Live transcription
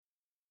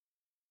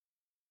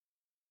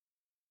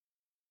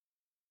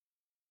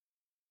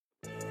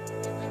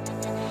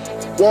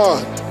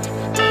One,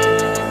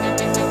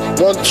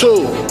 2.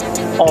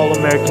 All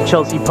American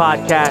Chelsea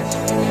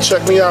podcast.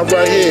 Check me out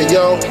right here,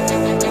 yo.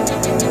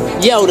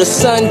 Yo, the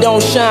sun don't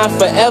shine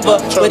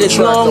forever, but as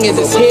long as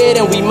it's here,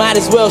 then we might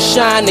as well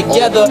shine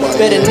together.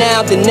 Better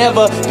now than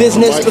never,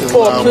 business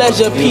before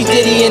pleasure. P.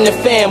 Diddy and the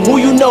fam, who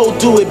you know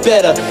do it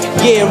better.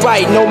 Yeah,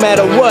 right, no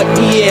matter what,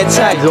 we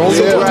airtight. So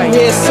when you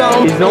hear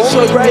something, make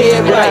sure you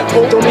hear it right.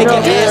 Don't make an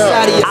ass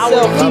out of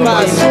yourself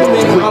by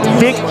assuming I'm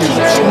using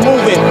keeps you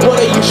moving. What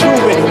are you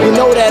proving? You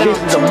know that I'm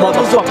two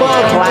levels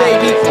above you,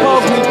 baby.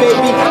 Hug me,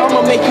 baby,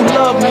 I'ma make you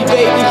love me,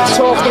 baby.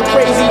 Talking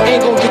crazy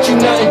ain't gonna get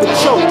you nothing but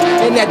choke.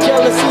 And that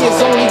jealousy is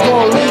only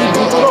gonna leave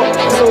you broke.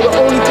 So the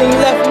only thing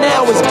left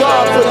now is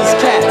God for these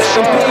cats.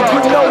 And babe,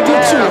 you know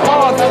you're too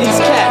hard for these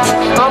cats.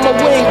 I'ma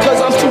win cause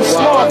I'm too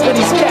smart for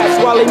these cats.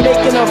 While they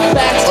making up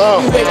facts,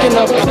 you making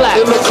up plaques.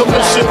 In the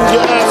commission,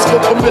 you ask for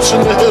permission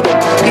to hit him.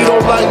 He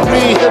don't like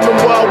me, hit him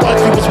while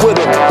wifey was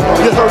with him.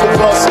 You heard of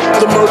us,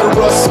 the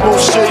murderers,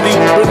 most shady.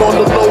 Been on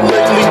the low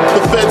lately,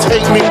 the feds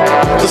hate me.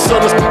 The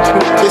sun is,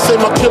 they say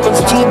my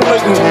killing's too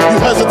blatant.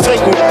 You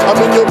hesitating, I'm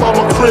in your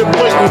mama crib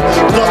waiting.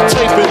 Duct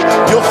taping,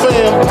 your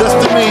fam,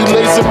 destiny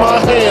lays in my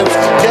hands.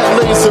 Gat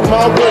lays in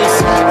my waist.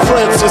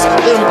 Francis,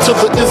 M to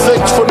the is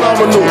H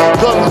phenomenal.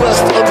 Gun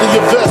rest under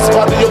your vest,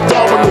 body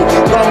abdominal.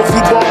 Rhyme a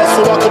few bars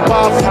so I can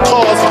buy a few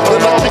cars.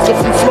 Then I kick a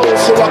few flows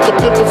so I can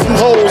pimp a few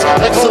hoes.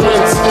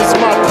 Excellence is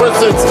my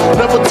presence.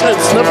 Never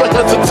tense, never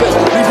hesitate.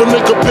 Leave a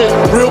nigga bent,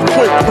 real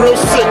quick, real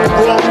sick.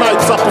 Raw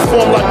nights, I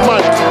perform like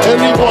Mike.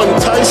 Anyone,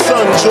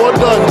 Tyson,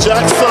 Jordan,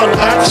 Jackson,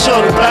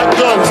 action, back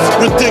guns,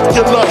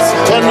 ridiculous.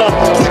 And I'm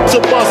quick to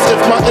bust if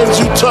my ends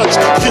you touch.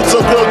 Kids a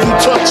girl you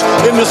touch.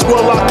 In this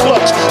world I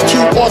clutch. Q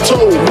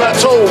Auto,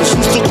 Matos.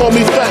 Used to call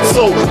me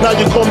Fatso, now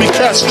you call me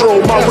Castro.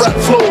 My rap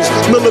flows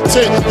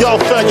militant. Y'all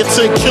faggots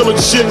ain't killing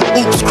shit.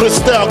 Oops,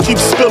 Cristal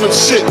keeps spilling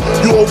shit.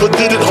 You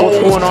overdid it, home.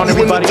 What's going on,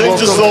 everybody? Welcome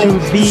to the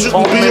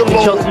All American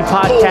Chelsea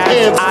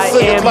podcast. I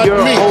am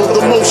your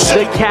host,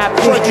 the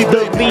captain,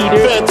 the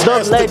leader,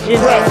 the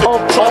legend of all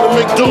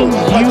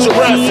things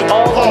UT,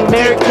 All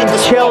American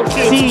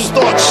Chelsea.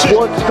 What's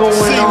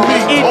going on?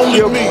 It's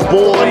your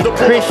boy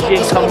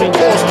Christian coming to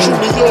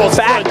you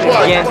back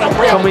again,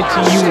 coming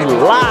to you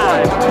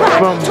live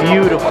from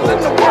beautiful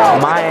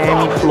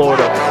Miami,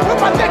 Florida.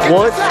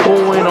 What's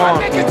going on,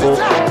 people?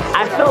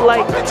 I felt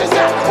like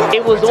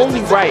it was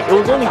only right, it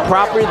was only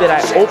proper that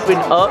I open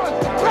up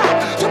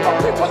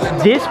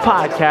this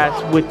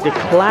podcast with the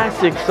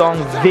classic song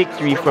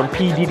Victory from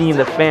P. Diddy and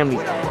the Family.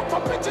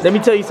 Let me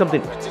tell you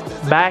something.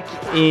 Back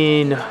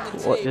in,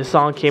 the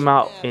song came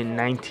out in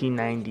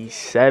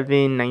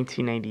 1997,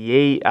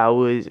 1998. I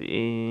was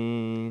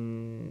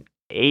in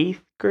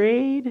 8th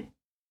grade.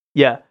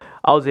 Yeah,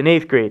 I was in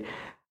 8th grade.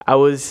 I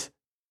was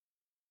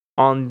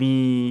on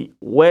the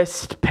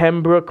West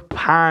Pembroke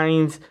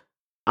Pines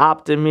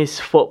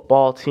Optimist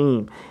football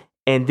team.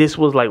 And this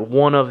was like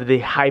one of the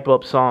hype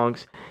up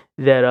songs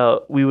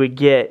that we would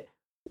get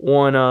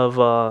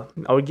I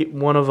would get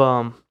one of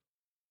on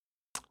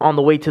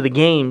the way to the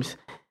games.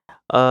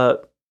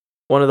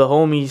 One of the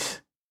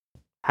homies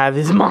have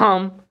his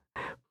mom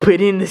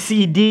put in the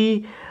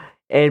CD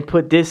and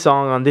put this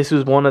song on. This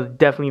was one of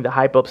definitely the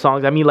hype up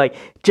songs. I mean, like,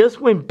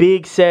 just when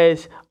Big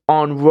says,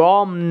 on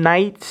raw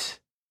nights,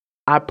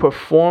 I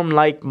perform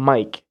like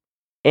Mike.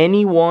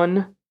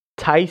 Anyone,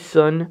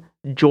 Tyson,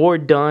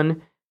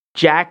 Jordan,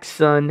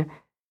 Jackson,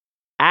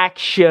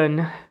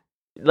 action,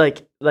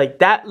 like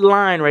that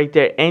line right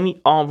there.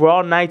 On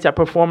raw nights I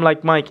perform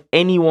like Mike.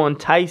 Anyone,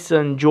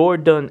 Tyson,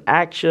 Jordan,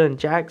 action,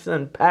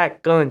 Jackson,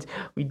 pack guns.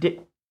 We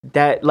did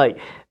that. Like,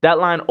 that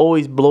line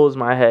always blows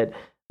my head.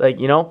 Like,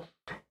 you know.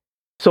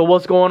 So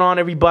what's going on,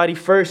 everybody?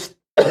 First,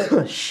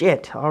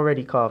 shit,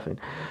 already coughing.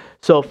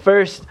 So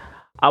first,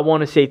 I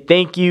want to say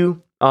thank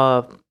you.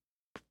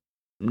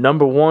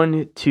 Number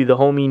one, to the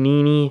homie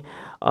Nini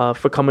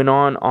for coming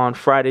on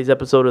Friday's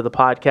episode of the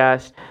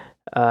podcast.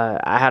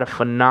 I had a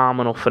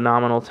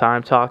phenomenal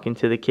time talking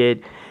to the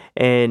kid,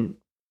 and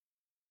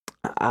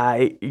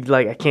I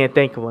can't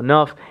thank him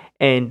enough.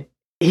 And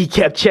he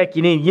kept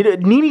checking in. You know,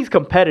 Nini's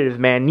competitive,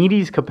 man.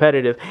 Nini's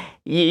competitive.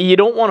 You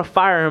don't want to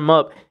fire him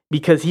up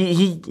because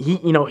he's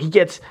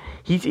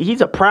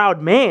a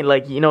proud man.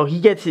 Like, you know, he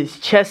gets his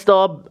chest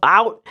up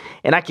out,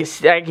 and I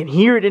can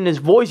hear it in his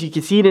voice. You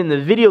can see it in the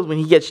videos when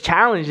he gets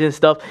challenged and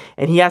stuff,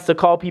 and he has to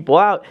call people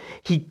out.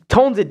 He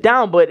tones it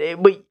down, but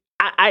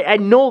I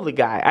know the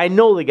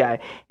guy.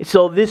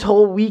 So this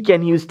whole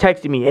weekend he was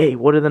texting me, hey,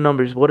 what are the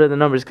numbers?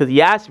 Because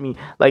he asked me,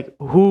 like,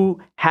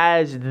 who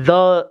has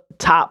the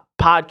top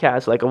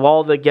podcast, like, of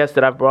all the guests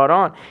that I've brought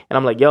on? And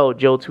I'm like, yo,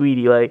 Joe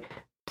Tweedy. Like,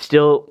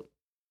 still,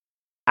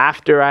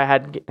 after I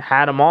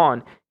had him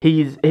on,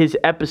 his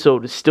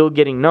episode is still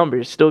getting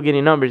numbers.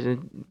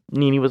 And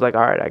Nini was like,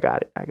 all right, I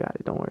got it.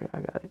 Don't worry, I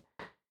got it.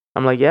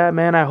 I'm like, yeah,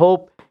 man, I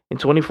hope in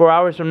 24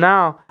 hours from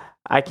now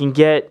I can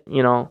get,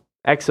 you know,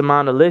 X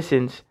amount of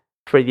listens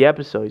for the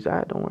episode. He's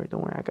like, don't worry,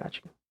 I got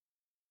you.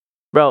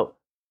 Bro,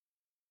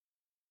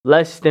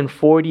 less than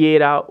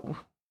 48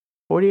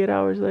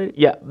 hours later?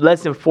 Yeah,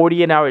 less than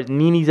 48 hours,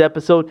 Nini's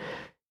episode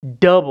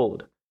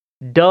doubled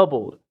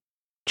doubled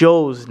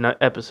Joe's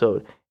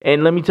episode.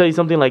 And let me tell you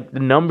something, like, the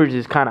numbers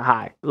is kind of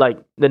high. Like,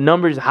 the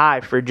numbers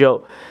high for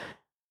Joe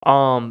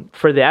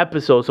for the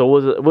episode. So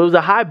it was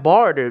a high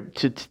bar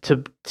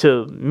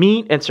to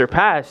meet and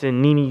surpass,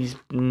 and Nini's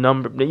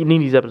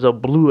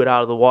episode blew it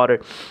out of the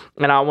water.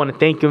 And I want to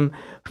thank him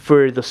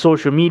for the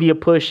social media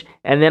push,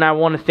 and then I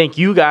want to thank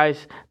you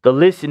guys, the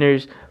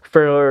listeners,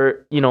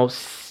 for, you know,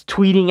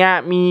 tweeting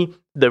at me,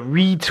 the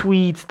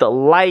retweets, the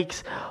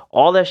likes,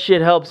 all that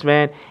shit helps,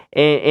 man.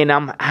 And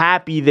I'm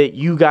happy that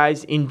you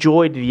guys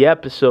enjoyed the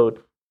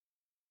episode.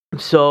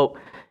 So,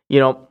 you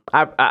know,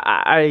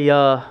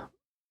 I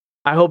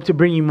hope to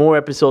bring you more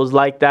episodes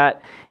like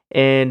that,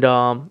 and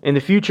in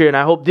the future. And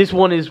I hope this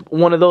one is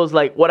one of those,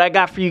 like, what I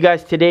got for you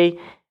guys today.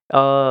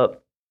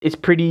 It's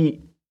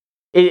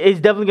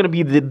definitely gonna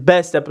be the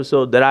best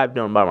episode that I've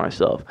done by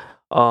myself.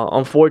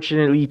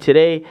 Unfortunately,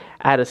 today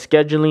I had a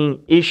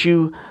scheduling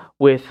issue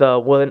with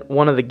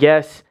one of the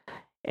guests,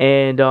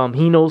 and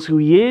he knows who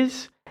he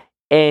is.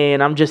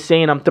 And I'm just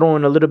saying, I'm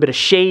throwing a little bit of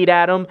shade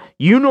at him.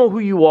 You know who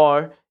you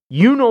are.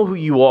 You know who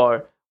you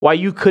are. Why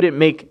you couldn't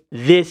make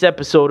this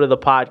episode of the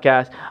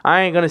podcast.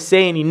 I ain't going to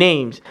say any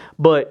names,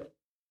 but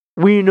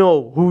we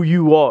know who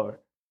you are.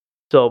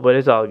 So, but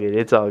it's all good.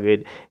 It's all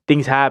good.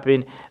 Things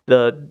happen.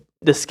 The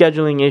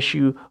scheduling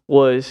issue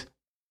was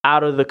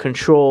out of the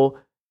control,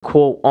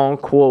 quote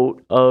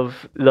unquote,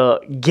 of the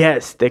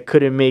guest that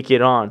couldn't make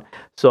it on.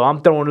 So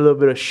I'm throwing a little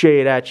bit of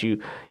shade at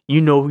you. You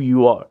know who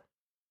you are.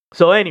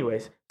 So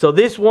anyways, so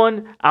this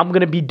one, I'm going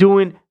to be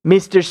doing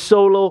Mr.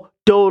 Solo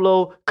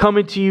Dolo,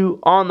 coming to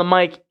you on the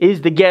mic, is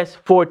the guest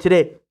for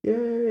today.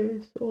 Yeah,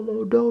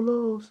 Solo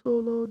Dolo,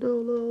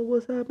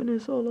 what's happening,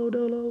 Solo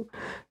Dolo?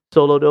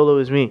 Solo Dolo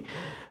is me.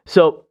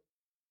 So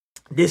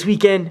this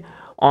weekend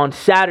on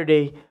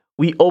Saturday,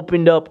 we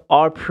opened up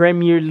our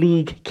Premier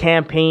League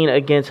campaign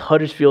against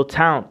Huddersfield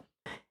Town.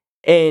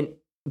 And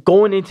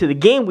going into the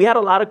game, we had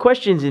a lot of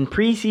questions. In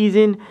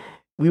preseason,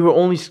 we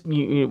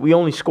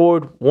only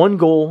scored one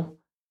goal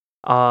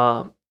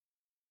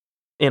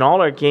in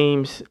all our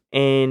games,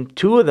 and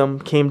 2 of them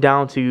came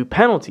down to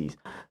penalties.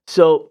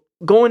 So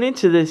going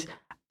into this,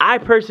 I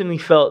personally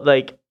felt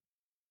like,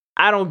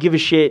 I don't give a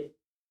shit,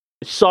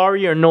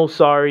 sorry or no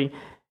sorry.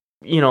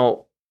 You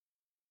know,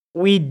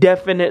 we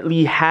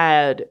definitely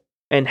had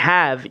and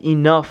have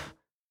enough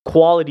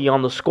quality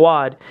on the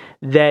squad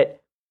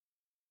that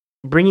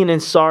bringing in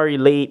Sarri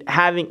late,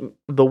 having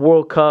the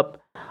World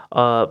Cup,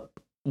 last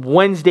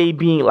Wednesday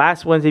being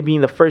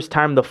the first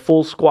time the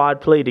full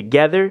squad played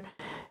together,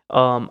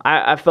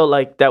 I felt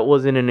like that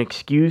wasn't an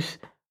excuse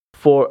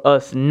for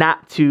us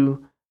not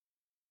to,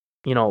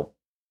 you know,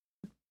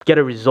 get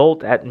a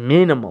result at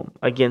minimum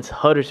against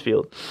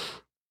Huddersfield.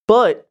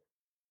 But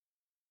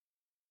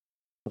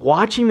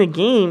watching the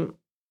game,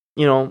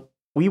 you know,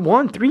 we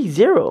won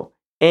 3-0.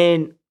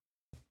 And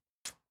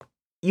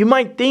you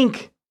might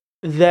think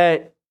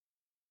that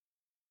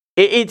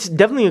it's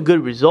definitely a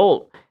good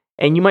result.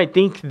 And you might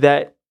think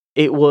that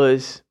it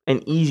was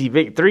an easy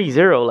victory.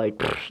 3-0,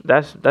 like,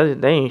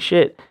 that ain't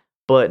shit.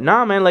 But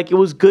nah, man, like, it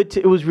was good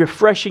it was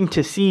refreshing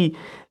to see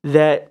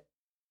that,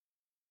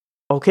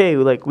 okay,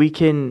 like, we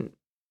can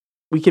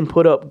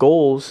put up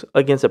goals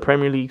against a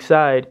Premier League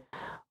side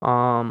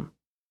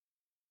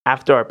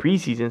after our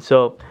preseason.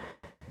 So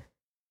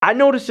I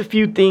noticed a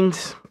few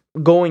things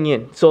going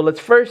in. So let's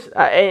first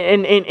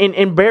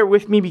and bear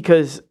with me,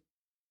 because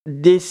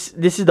this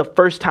is the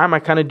first time I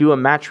kind of do a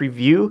match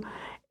review,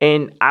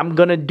 and I'm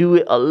gonna do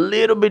it a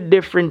little bit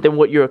different than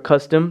what you're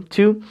accustomed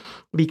to,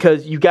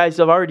 because you guys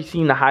have already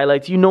seen the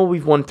highlights. You know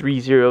we've won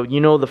 3-0. You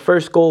know the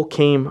first goal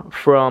came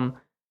from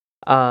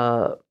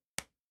my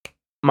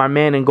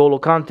man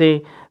N'Golo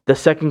Kante. The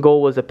second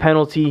goal was a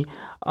penalty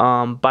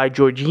by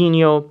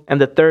Jorginho,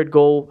 and the third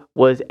goal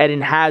was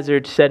Eden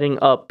Hazard setting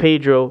up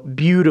Pedro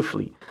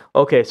beautifully.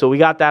 Okay, so we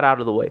got that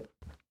out of the way.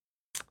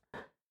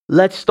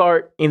 Let's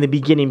start in the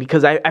beginning,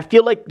 because I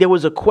feel like there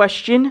was a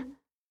question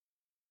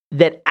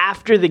that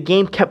after the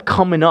game kept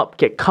coming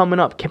up.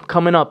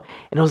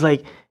 And I was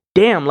like,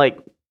 damn, like,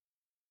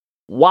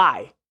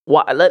 why?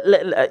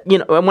 You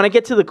know, when I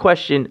get to the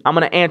question, I'm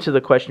going to answer the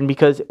question,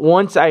 because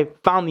once I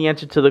found the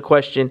answer to the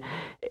question,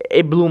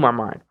 it blew my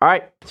mind. All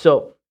right,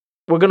 so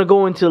we're going to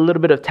go into a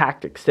little bit of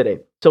tactics today.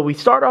 So we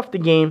start off the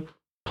game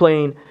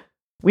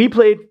we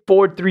played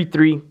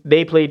 4-3-3.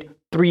 They played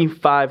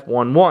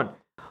 3-5-1-1.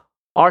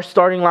 Our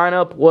starting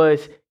lineup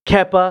was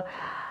Kepa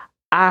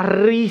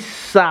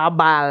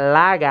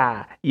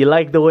Arrizabalaga. You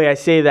like the way I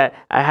say that?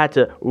 I had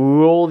to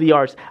roll the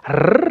R's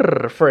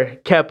for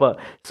Kepa.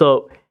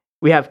 So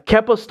we have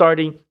Kepa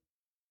starting.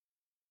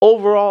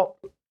 Overall,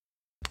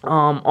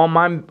 on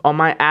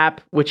my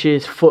app, which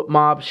is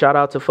FootMob, shout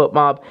out to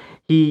FootMob,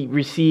 he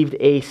received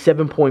a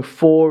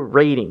 7.4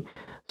 rating.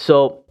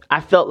 So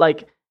I felt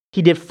like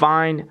he did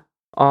fine.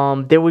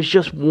 There was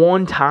just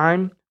one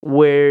time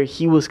where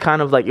he was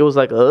kind of like, it was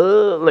like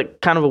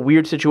kind of a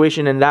weird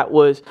situation, and that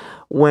was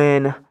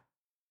when,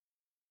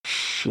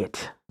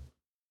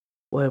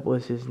 what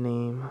was his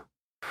name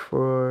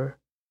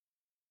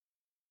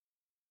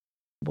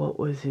what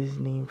was his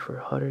name for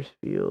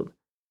Huddersfield?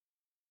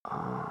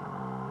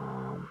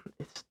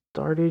 It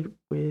started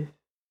with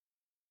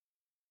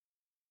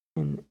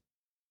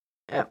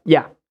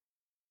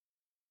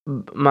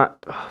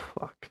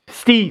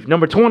Steve,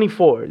 number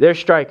 24, their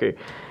striker.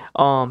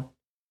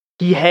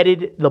 He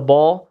headed the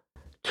ball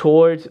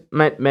towards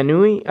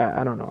Manui.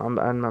 I don't know.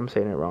 I'm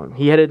saying it wrong.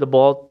 He headed the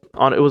ball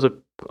on. It was a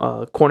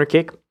corner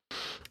kick,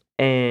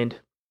 and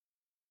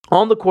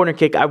on the corner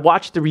kick, I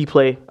watched the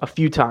replay a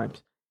few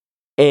times,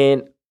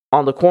 and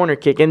on the corner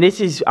kick, and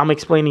I'm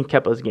explaining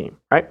Kepa's game,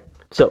 right?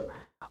 So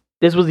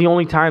this was the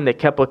only time that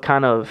Kepa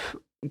kind of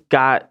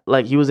got,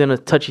 like, he was in a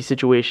touchy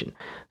situation.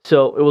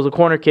 So it was a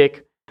corner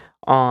kick.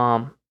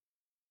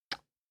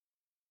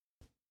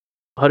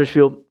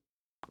 Huddersfield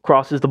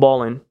crosses the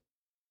ball in,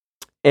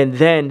 and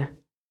then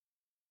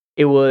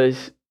it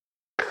was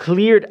not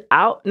cleared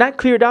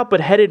out,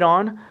 but headed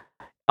on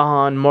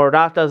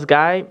Morata's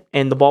guy,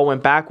 and the ball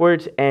went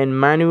backwards, and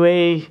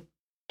Manuel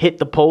hit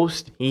the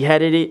post. He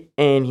headed it,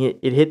 and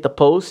it hit the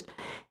post.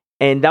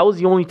 And that was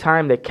the only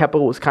time that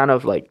Kepa was kind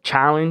of like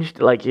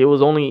challenged. Like, it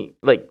was only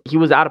like he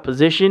was out of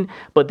position,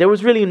 but there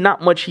was really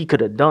not much he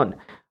could have done.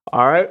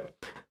 All right.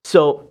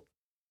 So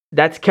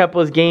that's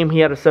Kepa's game. He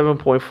had a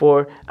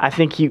 7.4. I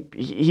think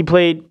he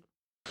played.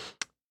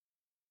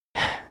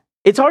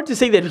 It's hard to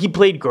say that he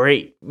played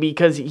great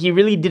because he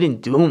really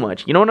didn't do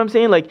much. You know what I'm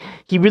saying? Like,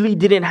 he really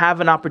didn't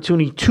have an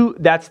opportunity to,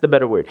 that's the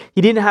better word.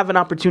 He didn't have an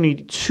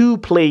opportunity to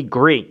play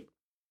great.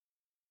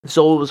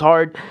 So it was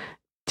hard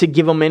to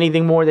give him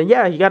anything more than,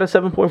 he got a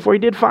 7.4. He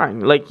did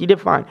fine. Like, he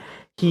did fine.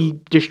 He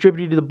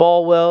distributed the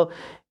ball well.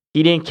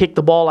 He didn't kick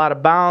the ball out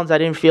of bounds. I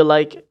didn't feel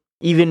like,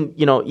 even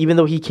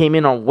though he came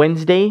in on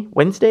Wednesday,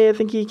 I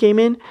think he came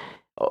in.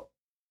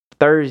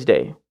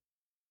 Thursday.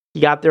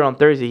 He got there on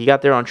Thursday. He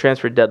got there on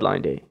transfer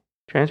deadline day.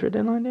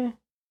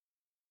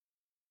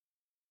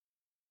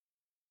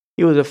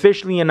 He was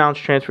officially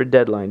announced transfer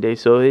deadline day.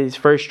 So his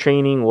first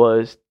training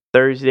was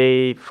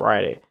Thursday,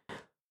 Friday.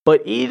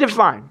 But he did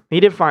fine.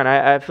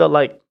 I felt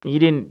like he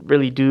didn't make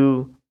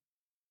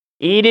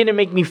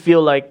me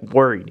feel like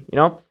worried, you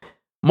know?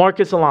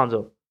 Marcos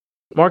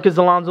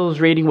Alonso's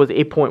rating was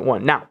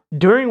 8.1. Now,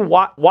 during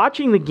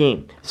watching the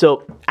game,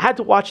 so I had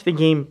to watch the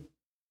game.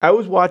 I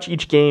always watch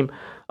each game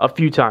a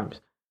few times.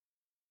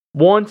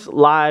 Once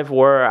live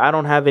where I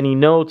don't have any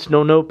notes,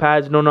 no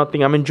notepads, no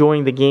nothing. I'm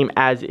enjoying the game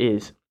as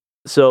is.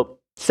 So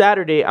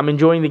Saturday, I'm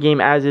enjoying the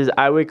game as is.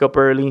 I wake up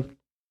early.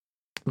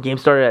 Game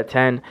started at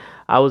 10.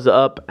 I was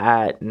up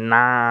at 9.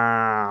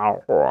 I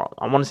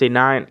want to say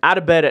 9. Out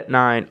of bed at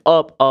 9.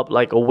 Up,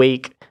 like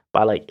awake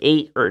by like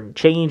 8 or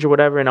change or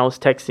whatever. And I was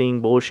texting,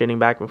 bullshitting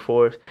back and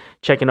forth,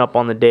 checking up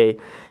on the day.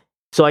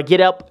 So I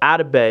get up out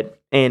of bed,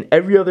 and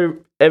every other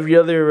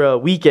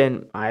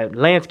weekend,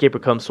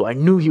 landscaper comes. So I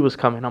knew he was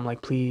coming. I'm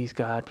like, please,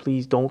 God,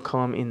 please don't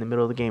come in the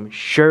middle of the game. And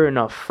sure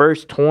enough,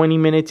 first 20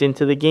 minutes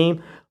into the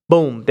game,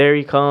 boom, there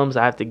he comes.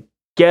 I have to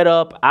get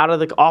up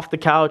off the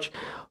couch,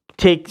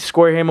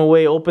 square him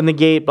away, open the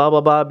gate, blah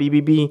blah blah,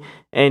 BBB.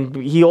 And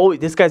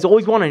this guy's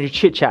always wanting to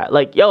chit chat.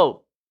 Like,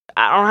 yo,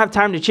 I don't have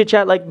time to chit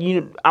chat. Like,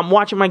 I'm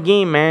watching my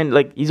game, man.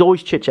 Like, he's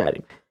always chit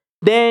chatting.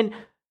 Then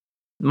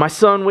my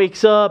son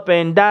wakes up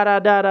and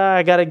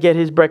I gotta get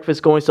his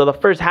breakfast going. So the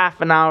first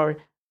half an hour,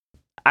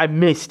 I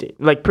missed it.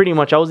 Like, pretty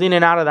much, I was in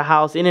and out of the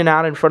house, in and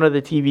out in front of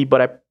the TV,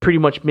 but I pretty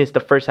much missed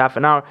the first half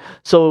an hour.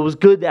 So it was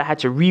good that I had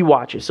to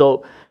rewatch it.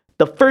 So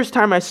the first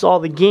time I saw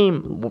the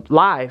game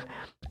live,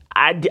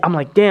 I'm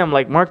like, damn,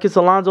 like Marcos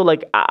Alonso,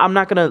 like I'm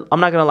not gonna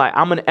lie,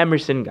 I'm an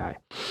Emerson guy.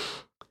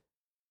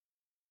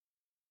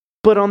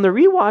 But on the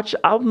rewatch,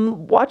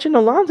 I'm watching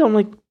Alonso, I'm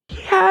like,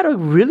 he had a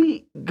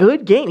really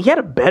good game. He had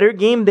a better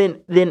game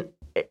than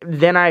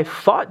I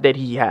thought that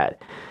he had.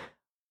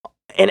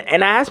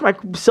 And I asked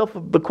myself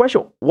the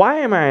question, why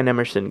am I an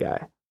Emerson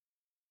guy?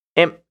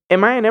 Am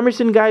I an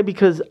Emerson guy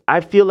because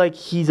I feel like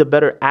he's a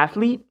better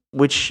athlete,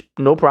 which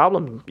no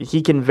problem.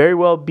 He can very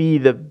well be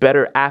the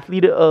better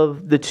athlete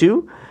of the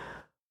two.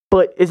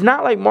 But it's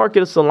not like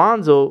Marcos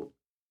Alonso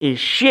is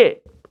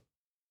shit.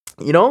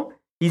 You know?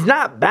 He's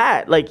not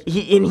bad. Like,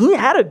 he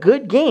had a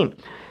good game.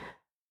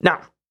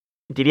 Now,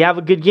 did he have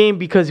a good game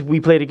because we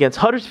played against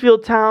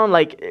Huddersfield Town?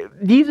 Like,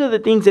 these are the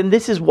things, and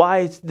this is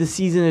why the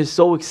season is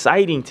so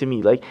exciting to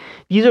me. Like,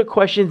 these are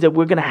questions that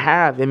we're going to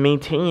have and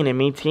maintain and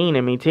maintain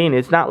and maintain.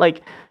 It's not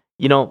like,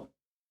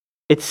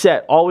 it's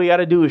set. All we got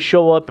to do is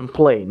show up and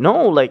play.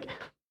 No, like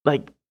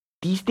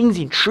these things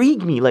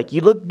intrigue me. Like,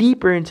 you look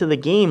deeper into the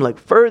game, like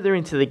further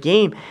into the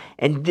game.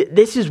 And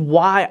this is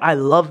why I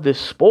love this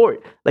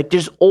sport. Like,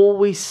 there's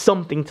always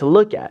something to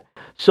look at.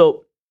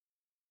 So,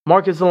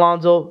 Marcos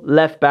Alonso,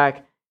 left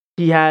back,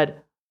 he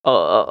had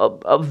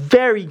a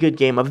very good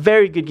game,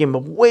 a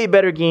way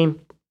better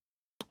game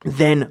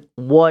than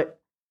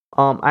what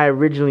I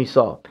originally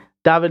saw.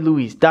 David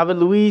Luiz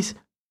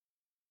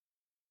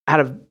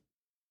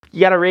he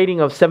got a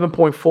rating of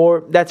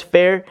 7.4. That's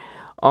fair.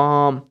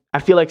 I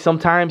feel like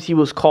sometimes he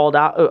was caught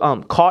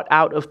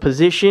out of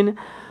position.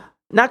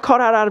 Not caught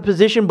out of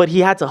position, but he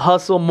had to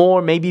hustle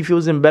more. Maybe if he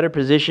was in better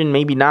position,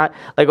 maybe not.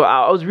 Like,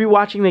 I was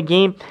rewatching the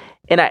game,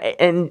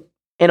 and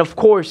of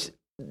course,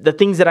 the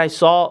things that I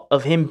saw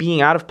of him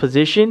being out of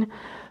position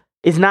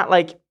is not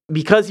like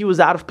because he was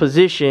out of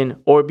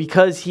position or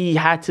because he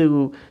had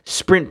to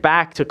sprint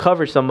back to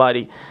cover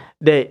somebody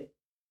that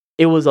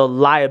it was a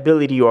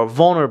liability or a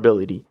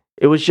vulnerability.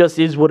 It was just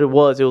is what it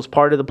was. It was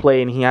part of the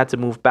play and he had to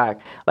move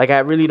back. Like, I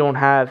really don't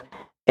have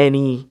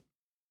any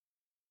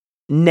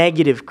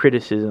negative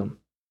criticism.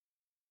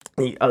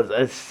 He got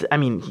a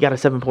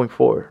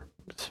 7.4.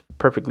 It's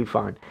perfectly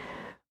fine.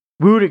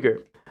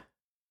 Rudiger,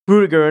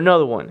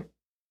 another one.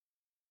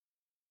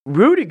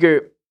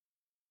 Rudiger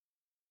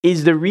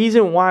is the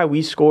reason why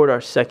we scored our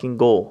second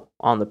goal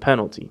on the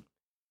penalty.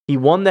 He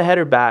won the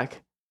header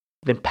back,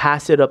 then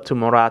passed it up to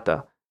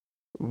Morata.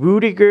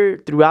 Rudiger,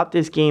 throughout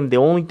this game, the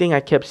only thing I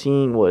kept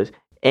seeing was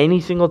any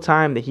single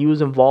time that he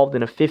was involved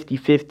in a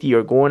 50-50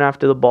 or going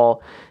after the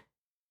ball,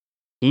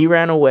 he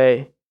ran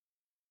away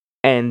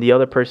and the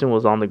other person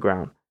was on the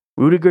ground.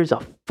 Rudiger's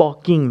a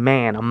fucking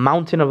man, a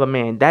mountain of a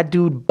man. That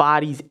dude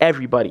bodies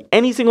everybody.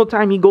 Any single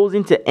time he goes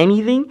into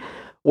anything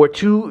where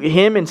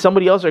him and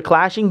somebody else are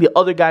clashing, the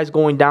other guy's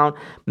going down.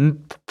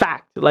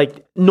 Fact,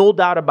 like, no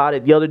doubt about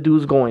it, the other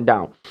dude's going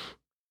down.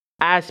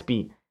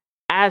 Aspie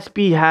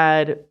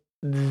had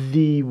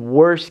the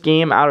worst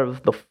game out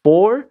of the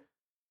 4.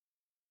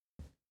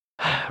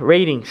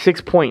 Rating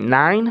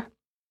 6.9.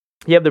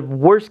 He had the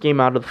worst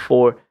game out of the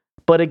 4.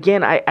 But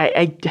again,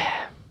 I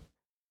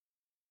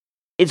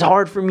it's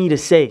hard for me to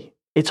say.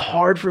 It's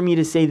hard for me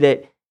to say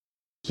that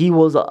he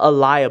was a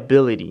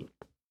liability.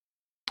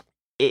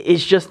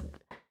 It's just,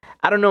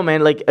 I don't know,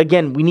 man. Like,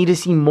 again, we need to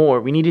see more.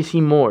 We need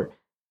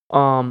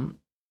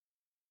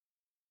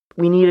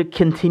to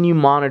continue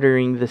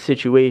monitoring the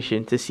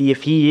situation to see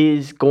if he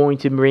is going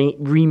to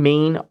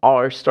remain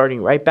our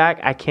starting right back.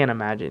 I can't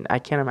imagine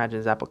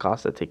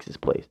Zappacosta takes his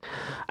place.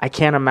 I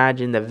can't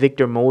imagine that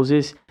Victor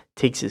Moses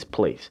takes his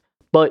place.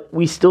 But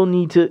we still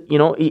need to,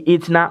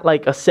 it's not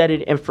like a set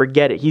it and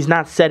forget it. He's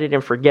not set it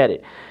and forget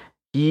it.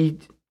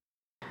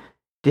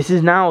 This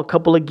is now a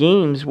couple of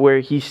games where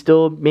he's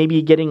still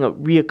maybe getting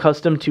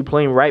reaccustomed to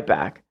playing right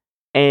back.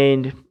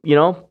 And,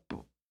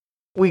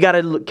 we got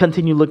to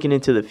continue looking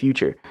into the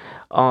future.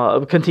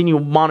 Continue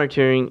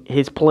monitoring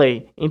his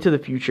play into the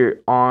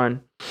future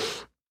on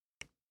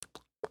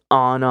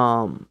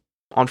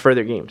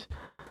further games.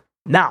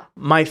 Now,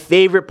 my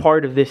favorite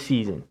part of this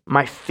season,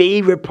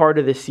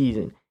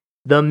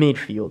 the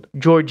midfield.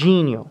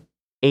 Jorginho,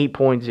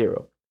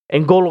 8.0.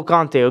 N'Golo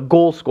Kante, a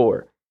goal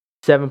scorer,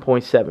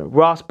 7.7.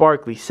 Ross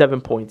Barkley,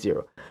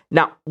 7.0.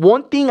 Now,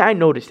 one thing I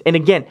noticed, and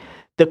again,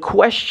 the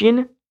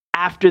question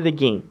after the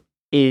game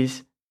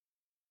is,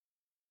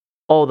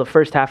 the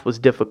first half was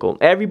difficult.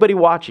 Everybody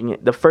watching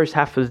it, the first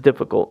half was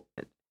difficult.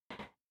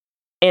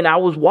 And I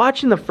was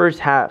watching the first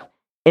half,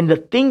 and the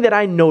thing that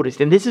I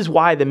noticed, and this is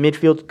why the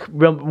midfield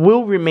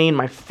will remain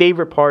my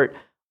favorite part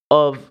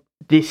of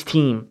this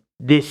team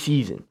this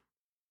season.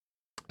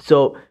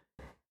 So,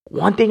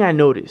 one thing I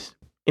noticed,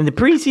 in the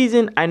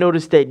preseason, I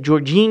noticed that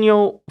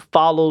Jorginho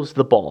follows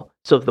the ball.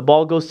 So, if the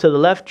ball goes to the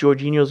left,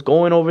 Jorginho's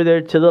going over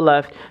there to the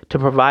left to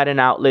provide an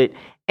outlet.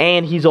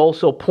 And he's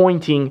also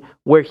pointing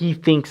where he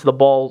thinks the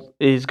ball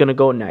is going to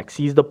go next.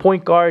 He's the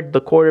point guard,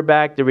 the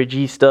quarterback, the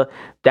regista.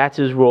 That's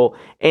his role.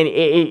 And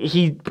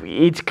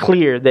it's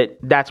clear that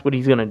that's what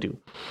he's going to do.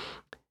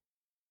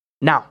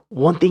 Now,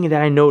 one thing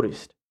that I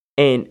noticed,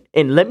 and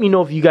let me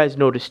know if you guys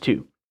noticed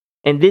too.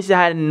 And this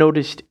I hadn't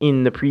noticed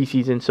in the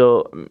preseason.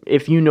 So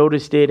if you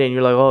noticed it and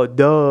you're like, oh,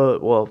 duh,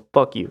 well,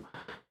 fuck you.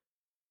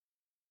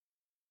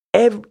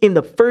 In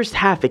the first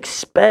half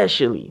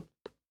especially,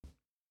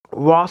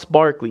 Ross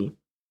Barkley,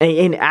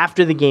 and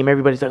after the game,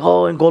 everybody's like,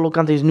 oh, N'Golo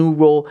Kante's new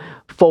role,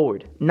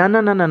 forward.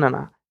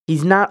 No.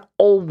 He's not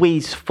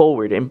always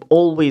forward and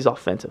always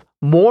offensive.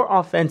 More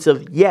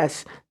offensive,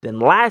 yes, than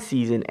last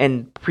season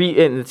and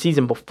the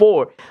season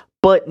before,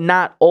 but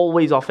not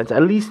always offensive,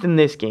 at least in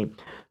this game.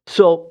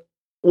 So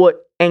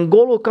what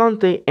N'Golo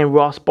Kante and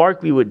Ross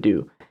Barkley would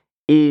do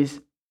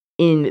is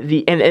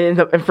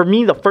and for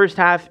me, the first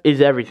half is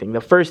everything.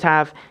 The first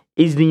half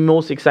is the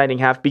most exciting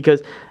half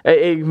because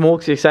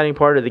most exciting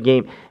part of the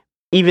game,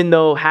 even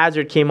though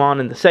Hazard came on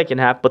in the second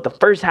half, but the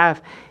first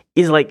half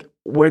is like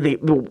where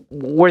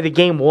the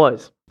game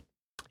was.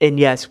 And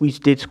yes, we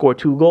did score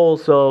 2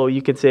 goals, so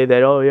you can say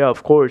that, oh yeah,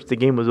 of course, the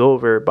game was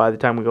over by the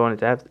time we go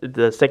into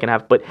the second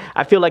half. But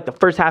I feel like the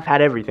first half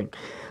had everything.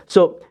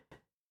 So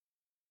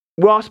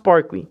Ross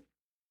Barkley,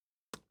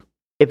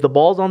 if the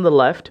ball's on the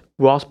left,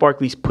 Ross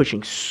Barkley's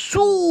pushing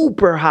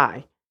super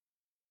high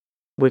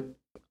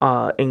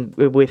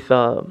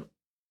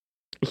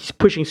he's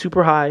pushing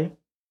super high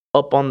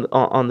up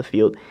on the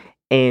field,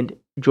 and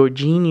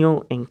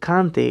Jorginho and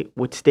Kante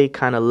would stay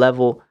kind of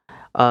level.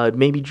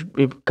 Maybe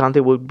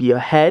Kante would be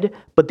ahead,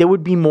 but they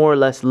would be more or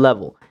less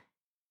level.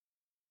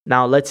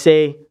 Now,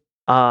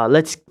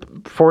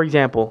 for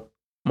example,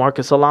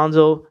 Marcos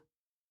Alonso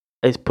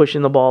is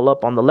pushing the ball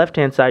up on the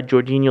left-hand side.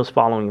 Jorginho's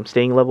following him,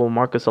 staying level with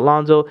Marcos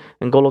Alonso,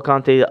 and N'Golo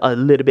Kante a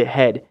little bit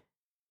ahead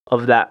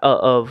of that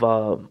of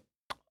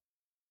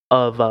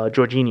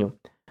Jorginho.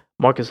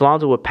 Marcos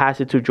Alonso would pass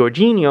it to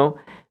Jorginho.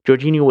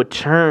 Jorginho would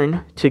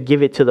turn to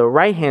give it to the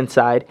right-hand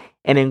side,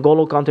 and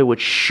N'Golo Kante would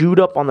shoot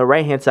up on the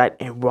right-hand side,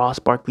 and Ross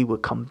Barkley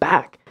would come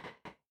back.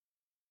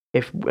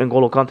 If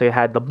N'Golo Kante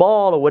had the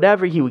ball or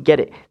whatever, he would get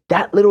it.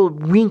 That little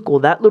wrinkle,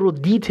 that little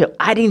detail,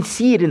 I didn't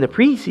see it in the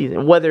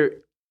preseason. Whether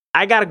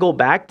I got to go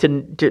back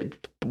to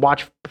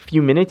watch a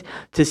few minutes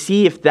to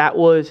see if that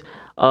was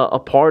a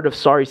part of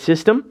Sarri's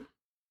system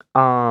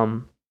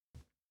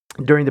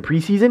during the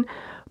preseason.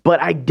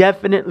 But I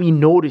definitely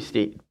noticed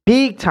it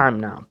big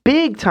time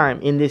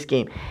in this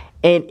game.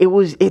 And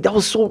that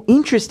was so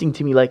interesting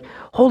to me. Like,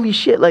 holy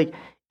shit, like,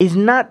 it's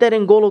not that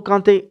N'Golo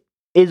Kante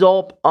is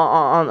all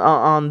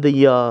on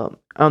the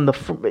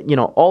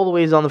all the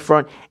ways on the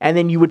front, and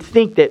then you would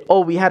think that,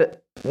 oh, we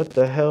had what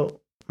the hell,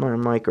 my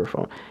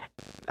microphone.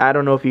 I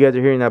don't know if you guys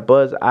are hearing that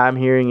buzz. I'm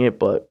hearing it,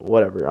 but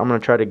whatever. I'm gonna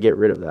try to get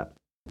rid of that.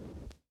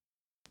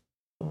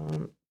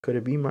 Could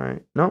it be my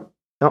no,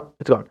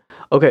 it's gone.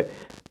 Okay,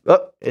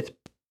 it's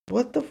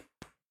what the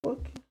fuck.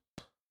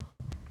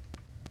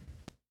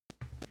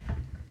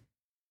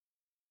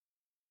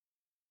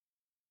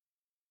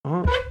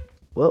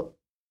 Well,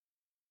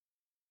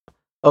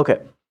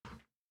 okay.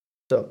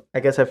 So I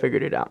guess I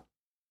figured it out.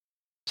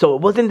 So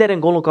it wasn't that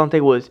N'Golo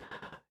Kante was,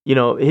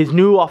 his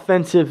new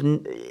offensive.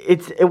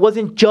 It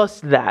wasn't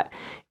just that.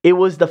 It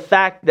was the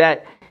fact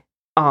that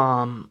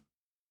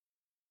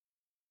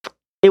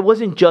it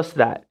wasn't just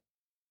that.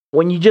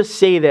 When you just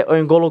say that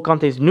N'Golo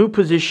Kante's new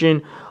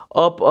position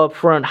up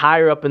front,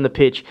 higher up in the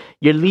pitch,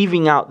 you're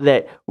leaving out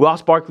that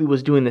Ross Barkley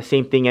was doing the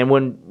same thing. And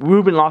when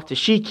Ruben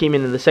Loftus-Cheek came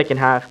in the second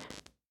half,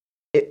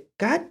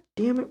 God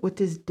damn it with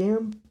this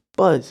damn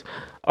buzz.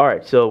 All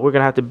right, so we're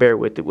going to have to bear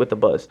with the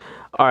buzz.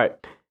 All right,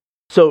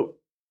 so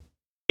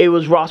it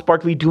was Ross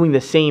Barkley doing the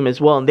same as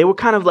well. And they were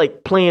kind of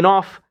like playing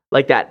off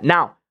like that.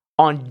 Now,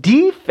 on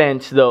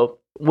defense, though,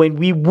 when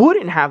we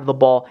wouldn't have the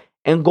ball,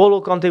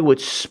 N'Golo Kante would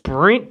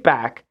sprint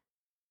back,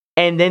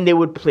 and then they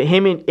would play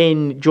him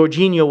and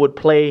Jorginho would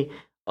play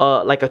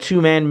like a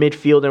two-man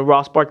midfield, and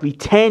Ross Barkley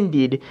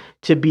tended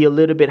to be a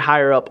little bit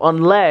higher up,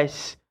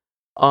 unless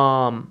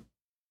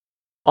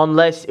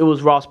it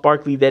was Ross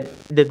Barkley that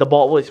the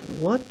ball was.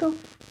 What the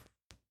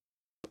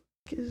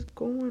fuck is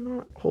going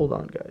on? Hold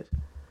on, guys.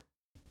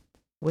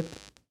 What?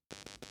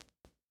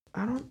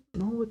 I don't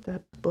know what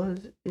that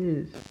buzz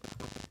is.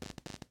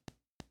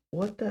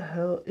 What the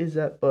hell is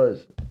that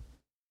buzz?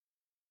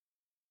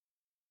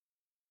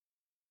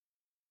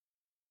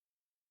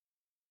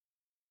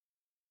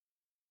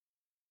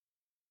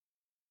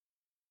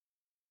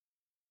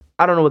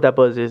 I don't know what that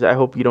buzz is. I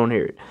hope you don't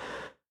hear it.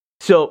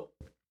 So,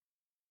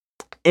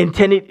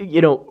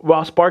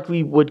 Ross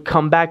Barkley would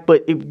come back,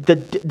 but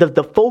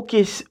the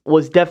focus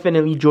was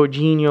definitely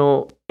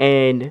Jorginho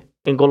and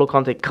N'Golo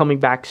Kante coming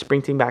back,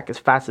 sprinting back as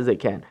fast as they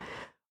can.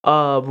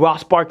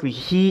 Ross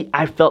Barkley,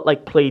 I felt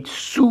like played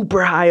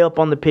super high up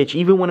on the pitch,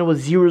 even when it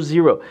was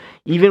 0-0,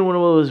 even when it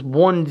was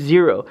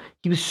 1-0.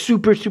 He was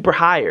super, super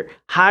higher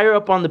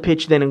up on the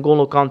pitch than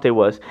N'Golo Kante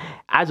was.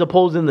 As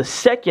opposed in the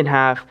second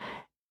half,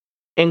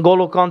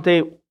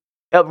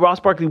 Ross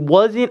Barkley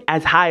wasn't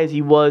as high as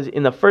he was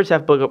in the first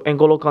half, but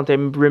N'Golo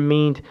Kante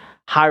remained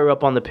higher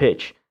up on the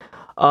pitch.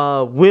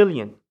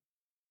 Willian's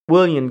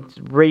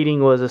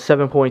rating was a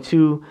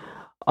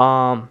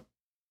 7.2.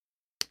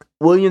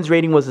 Willian's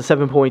rating was a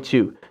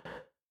 7.2.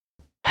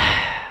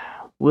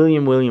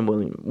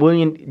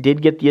 Willian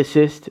did get the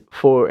assist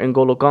for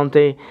N'Golo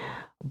Kante,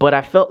 but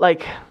I felt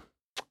like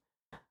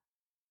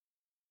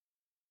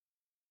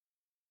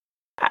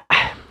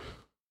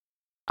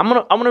I'm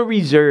gonna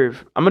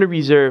reserve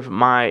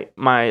my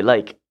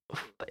it's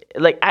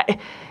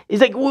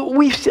like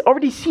we've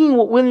already seen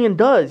what Willian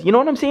does. You know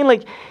what I'm saying?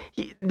 Like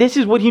this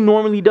is what he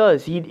normally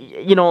does. He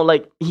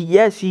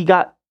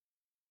got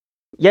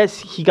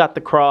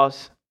the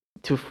cross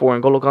for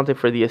N'Golo Kante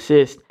for the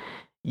assist.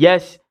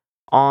 Yes,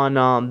 on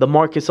the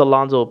Marcos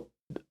Alonso,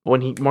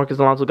 when Marcos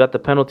Alonso got the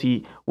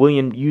penalty,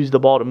 Willian used the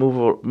ball to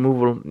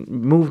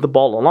move the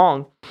ball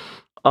along.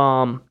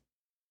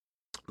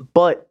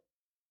 But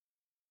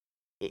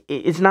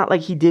it's not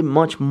like he did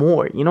much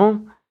more,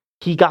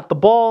 He got the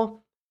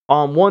ball.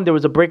 There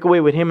was a breakaway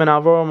with him and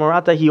Alvaro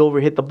Morata. He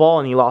overhit the ball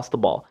and he lost the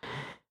ball.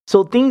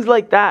 So things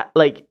like that,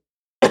 like,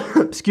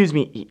 excuse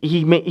me,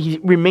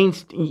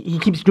 he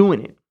keeps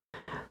doing it.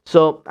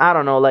 So I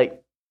don't know,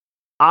 like,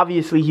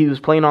 obviously he was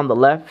playing on the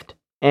left,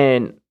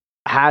 and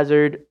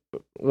Hazard,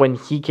 when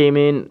he came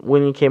in,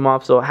 Willian came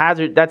off. So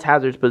that's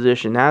Hazard's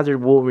position. Hazard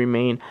will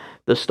remain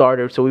the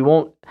starter. So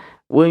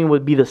Willian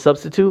would be the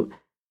substitute,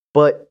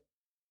 but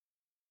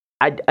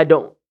I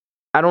don't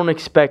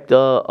expect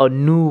a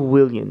new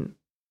Willian,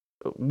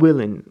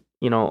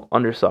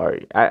 under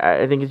Sarri.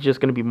 I think it's just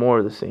going to be more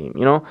of the same,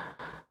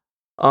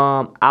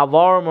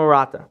 Alvaro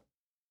Morata,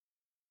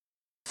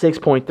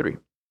 6.3.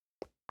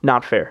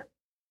 Not fair.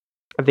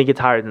 I think it's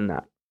higher than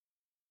that.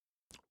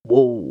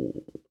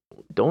 Whoa.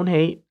 Don't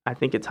hate. I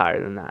think it's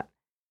higher than that.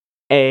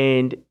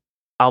 And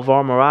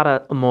Alvaro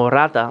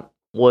Morata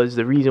was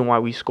the reason why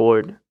we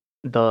got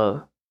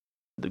the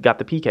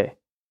PK.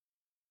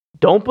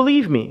 Don't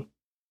believe me?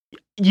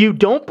 You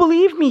don't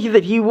believe me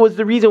that he was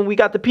the reason we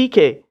got the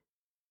PK?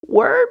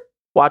 Word?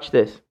 Watch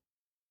this.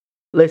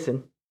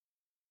 Listen.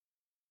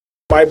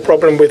 My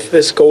problem with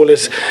this goal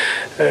is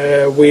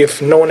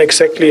we've known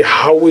exactly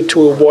how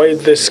to avoid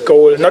this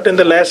goal. Not in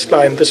the last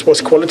line. This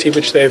was quality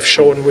which they've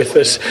shown with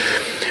this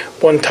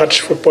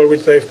one-touch football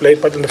which they've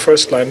played, but in the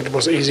first line it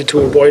was easy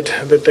to avoid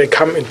that they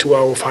come into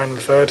our final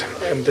third,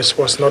 and this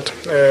was not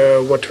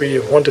what we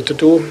wanted to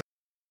do.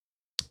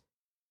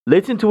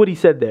 Listen to what he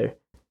said there.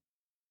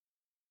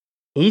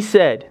 He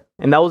said,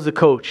 and that was the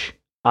coach,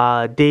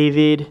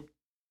 David.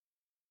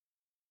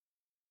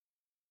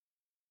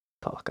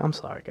 Fuck, I'm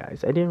sorry,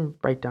 guys. I didn't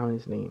write down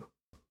his name.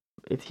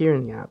 It's here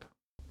in the app.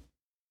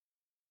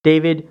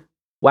 David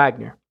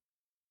Wagner,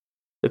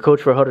 the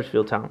coach for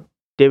Huddersfield Town.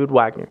 David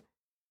Wagner.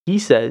 He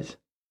says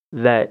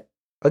that,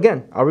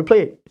 again, I'll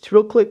replay it. It's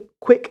real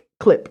quick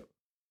clip.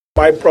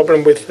 My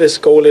problem with this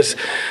goal is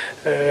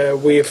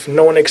we've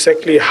known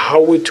exactly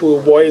how to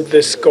avoid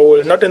this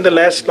goal. Not in the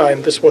last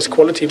line. This was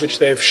quality which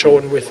they've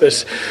shown with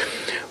this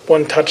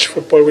one-touch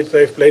football which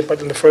they've played,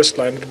 but in the first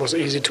line it was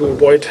easy to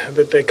avoid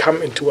that they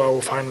come into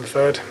our final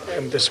third,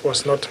 and this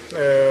was not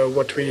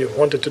what we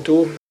wanted to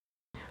do.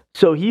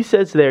 So he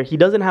says there he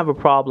doesn't have a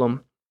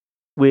problem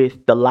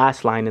with the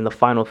last line in the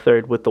final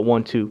third with the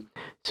 1-2.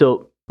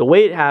 So the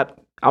way it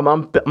happened, I'm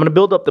going to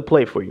build up the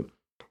play for you.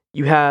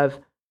 You have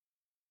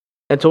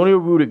Antonio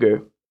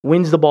Rudiger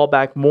wins the ball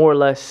back more or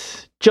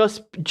less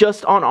just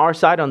on our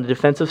side, on the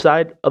defensive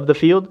side of the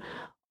field,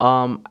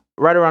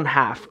 right around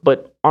half,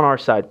 but on our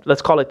side.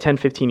 Let's call it 10,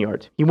 15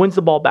 yards. He wins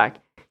the ball back.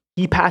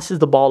 He passes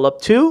the ball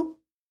up to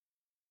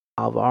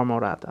Alvaro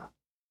Morata.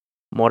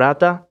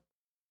 Morata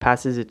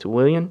passes it to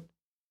Willian.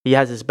 He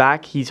has his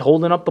back. He's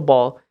holding up the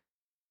ball,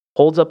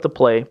 holds up the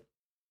play,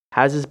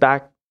 has his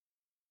back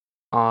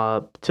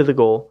to the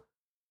goal,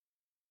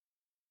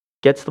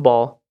 gets the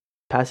ball,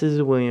 passes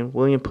to Willian.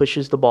 Willian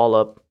pushes the ball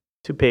up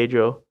to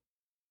Pedro.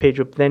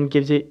 Pedro then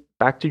gives it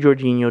back to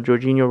Jorginho.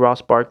 Jorginho,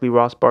 Ross Barkley.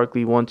 Ross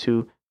Barkley,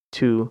 1-2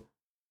 to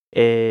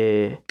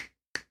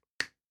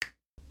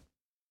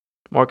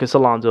Marcus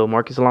Alonso.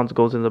 Marcus Alonso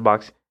goes in the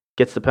box,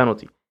 gets the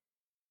penalty.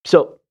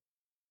 So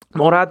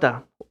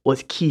Morata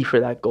was key for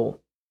that goal.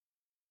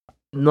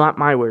 Not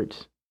my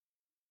words.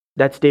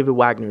 That's David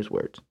Wagner's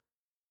words.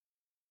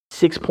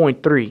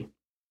 6.3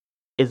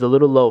 is a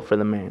little low for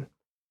the man.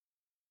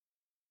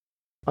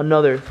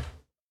 Another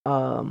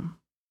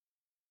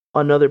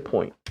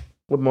point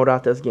with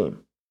Morata's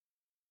game.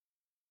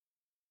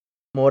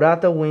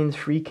 Morata wins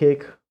free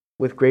kick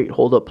with great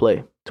hold-up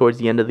play towards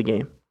the end of the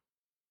game.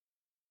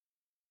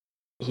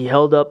 He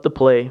held up the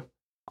play,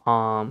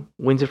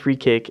 wins a free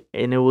kick,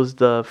 and it was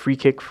the free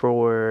kick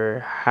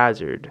for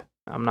Hazard.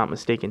 I'm not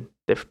mistaken.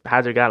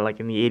 Hazard got it like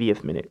in the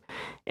 80th minute.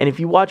 And if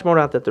you watch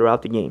Morata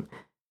throughout the game,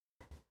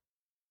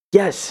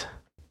 yes,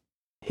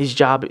 his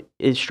job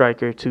is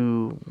striker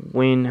to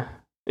win,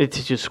 to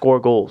just score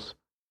goals.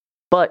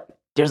 But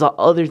there's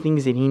other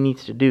things that he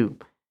needs to do.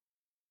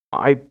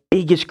 My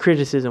biggest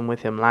criticism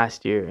with him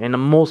last year, and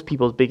most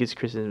people's biggest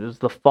criticism, was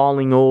the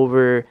falling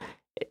over,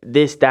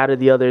 this, that, or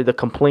the other, the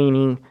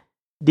complaining.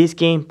 This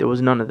game, there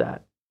was none of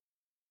that.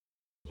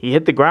 He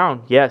hit the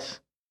ground, yes,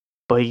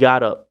 but he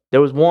got up.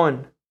 There was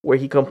one where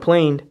he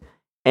complained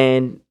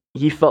and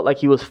he felt like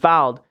he was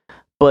fouled,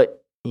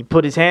 but he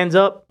put his hands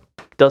up,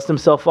 dusted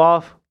himself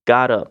off,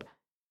 got up.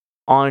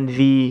 On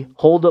the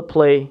hold-up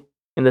play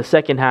in the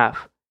second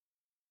half,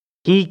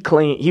 he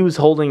was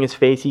holding his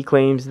face. He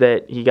claims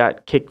that he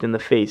got kicked in the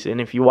face.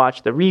 And if you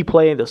watch the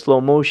replay, the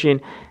slow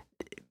motion,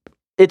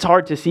 it's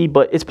hard to see,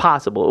 but it's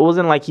possible. It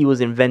wasn't like he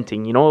was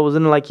inventing, It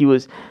wasn't like he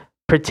was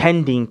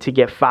pretending to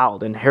get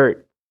fouled and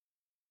hurt.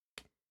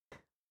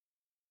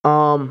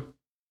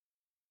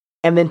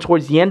 And then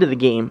towards the end of the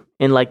game,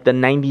 in like the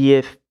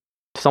 90th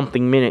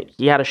something minute,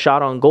 he had a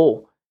shot on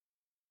goal.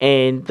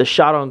 And the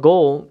shot on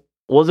goal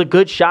was a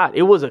good shot.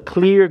 It was a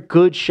clear,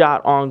 good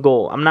shot on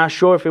goal. I'm not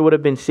sure if it would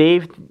have been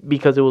saved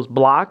because it was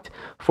blocked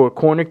for a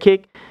corner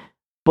kick,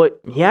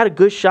 but he had a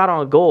good shot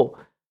on goal.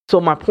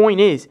 So my point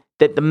is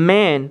that the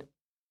man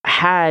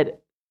had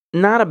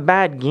not a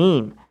bad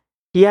game.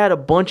 He had a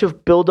bunch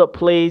of build-up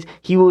plays.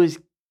 He was,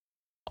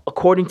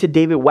 according to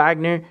David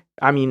Wagner,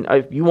 I mean,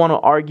 if you want to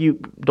argue,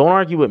 don't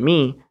argue with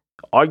me.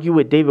 Argue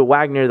with David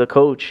Wagner, the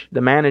coach, the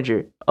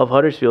manager of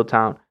Huddersfield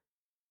Town.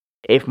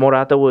 If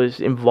Morata was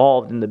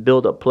involved in the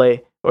build-up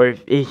play, or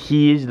if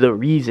he is the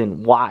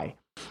reason why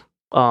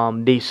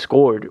we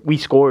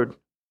scored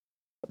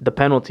the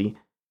penalty.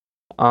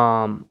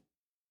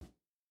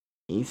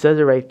 He says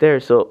it right there.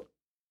 So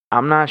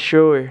I'm not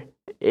sure.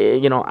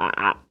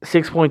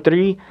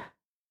 6.3.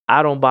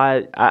 I don't buy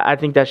it. I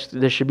think that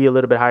there should be a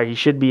little bit higher. He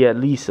should be at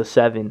least a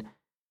 7.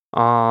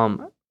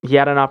 He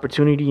had an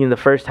opportunity in the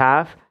first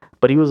half,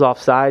 but he was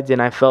offsides,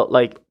 and I felt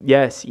like,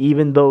 yes,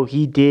 even though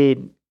he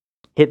did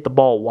hit the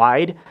ball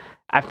wide,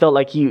 I felt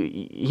like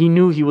he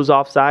knew he was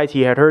offsides.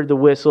 He had heard the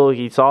whistle,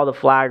 he saw the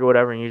flag or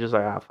whatever, and you're just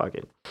like, fuck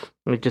it.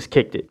 And he just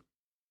kicked it.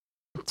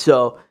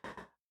 So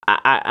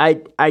I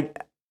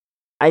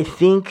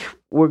think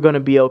we're gonna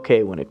be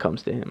okay when it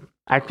comes to him.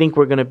 I think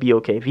we're going to be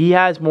okay. If he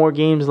has more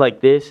games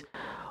like this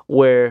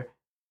where,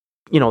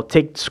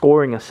 take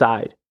scoring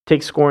aside,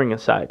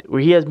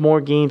 where he has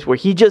more games where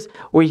he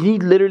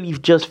literally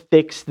just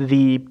fixed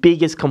the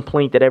biggest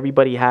complaint that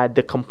everybody had,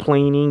 the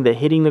complaining, the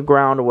hitting the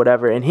ground or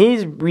whatever. And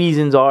his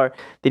reasons are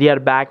that he had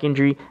a back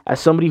injury. As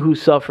somebody who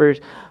suffers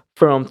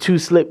from 2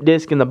 slip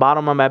discs in the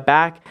bottom of my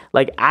back,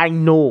 I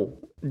know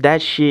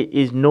that shit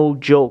is no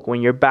joke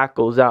when your back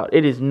goes out.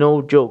 It is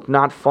no joke,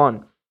 not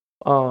fun.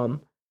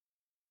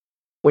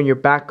 When your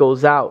back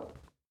goes out,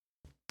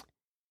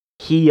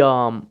 he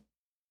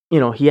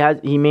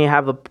may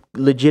have a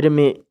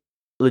legitimate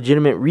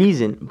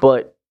reason,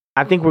 but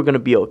I think we're gonna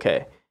be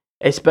okay.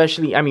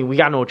 Especially, we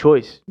got no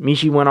choice.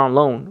 Mishi went on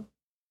loan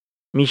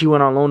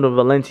to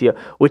Valencia,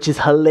 which is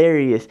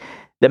hilarious.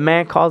 The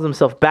man calls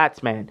himself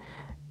Batsman,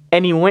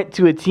 and he went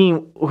to a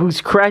team whose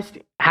crest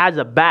has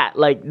a bat.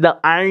 The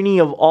irony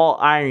of all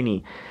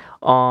irony.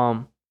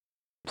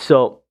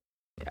 So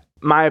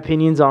my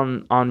opinions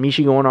on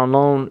Mishi going on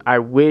loan, I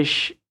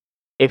wish,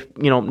 if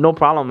no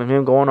problem with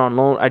him going on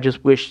loan, I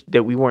just wish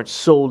that we weren't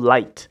so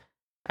light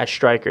at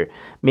striker.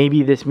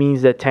 Maybe this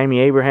means that Tammy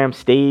Abraham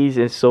stays,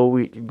 and so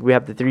we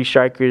have the 3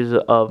 strikers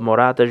of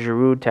Morata,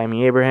 Giroud,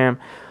 Tammy Abraham.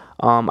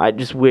 I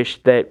just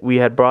wish that we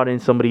had brought in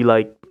somebody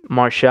like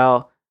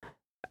Martial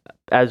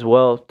as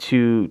well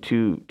to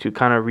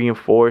kind of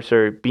reinforce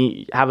or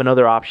have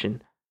another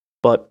option.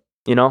 But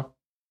the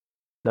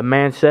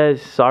man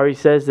says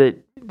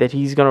that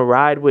he's gonna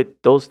ride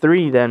with those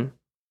 3, then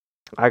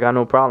I got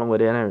no problem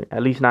with it,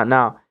 at least not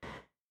now.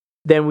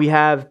 Then we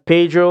have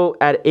Pedro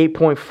at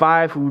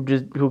 8.5,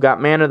 who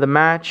got man of the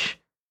match.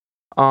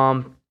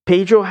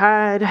 Pedro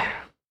had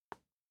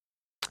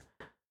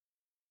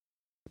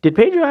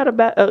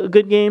a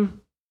good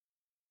game?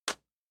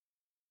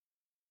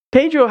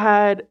 Pedro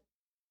had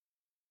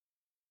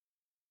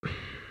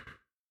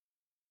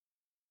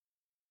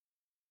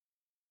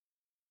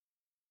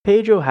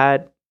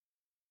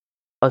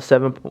a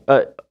 7,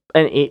 an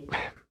 8.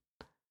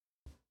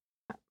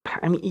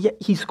 Yeah,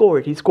 he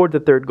scored. He scored the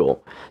 3rd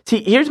goal.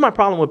 See, here's my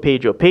problem with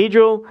Pedro.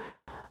 Pedro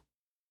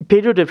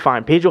did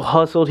fine. Pedro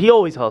hustled. He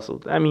always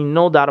hustled.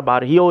 No doubt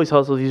about it. He always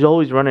hustles. He's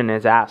always running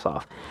his ass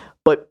off.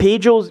 But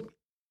Pedro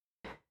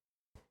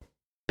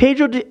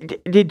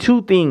did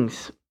 2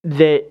 things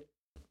that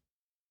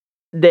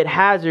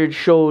Hazard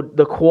showed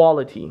the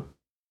quality.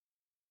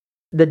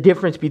 The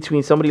difference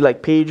between somebody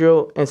like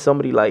Pedro and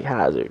somebody like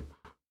Hazard.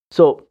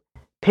 So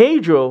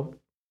Pedro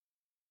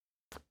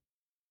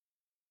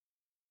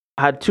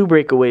had 2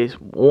 breakaways.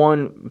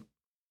 One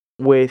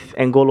with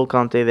N'Golo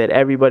Kante that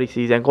everybody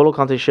sees. N'Golo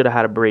Kante should have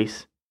had a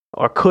brace,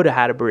 or could have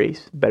had a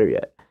brace, better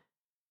yet.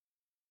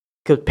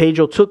 Because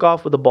Pedro took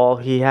off with the ball.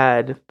 He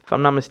had, if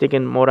I'm not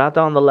mistaken,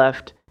 Morata on the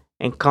left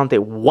and Kante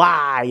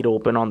wide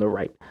open on the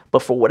right.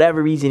 But for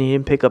whatever reason, he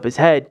didn't pick up his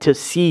head to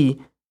see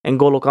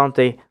N'Golo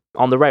Kante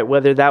on the right.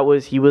 Whether that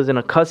was he wasn't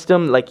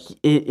accustomed,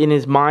 in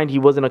his mind, he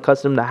wasn't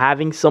accustomed to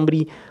having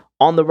somebody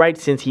on the right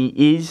since he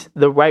is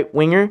the right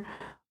winger.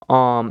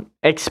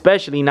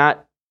 Especially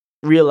not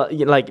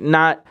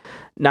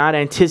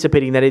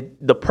anticipating that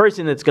the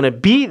person that's going to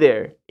be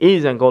there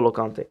is N'Golo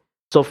Kante.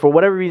 So for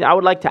whatever reason, I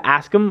would like to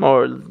ask him,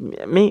 or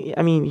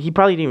he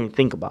probably didn't even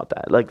think about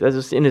that. That's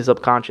just in his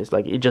subconscious.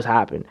 It just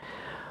happened.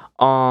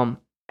 And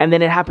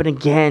then it happened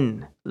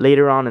again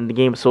later on in the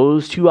game. So it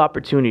was 2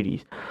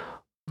 opportunities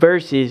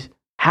versus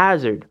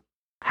Hazard.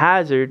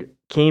 Hazard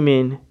came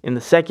in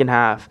the second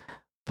half.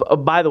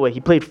 By the way, he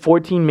played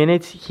 14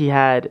 minutes.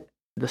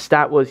 The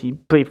stat was he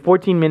played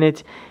 14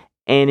 minutes,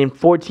 and in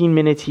 14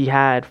 minutes he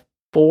had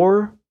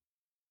 4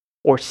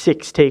 or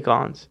 6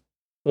 take-ons.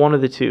 One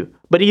of the 2.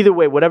 But either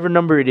way, whatever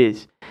number it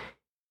is,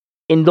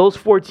 in those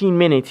 14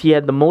 minutes, he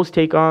had the most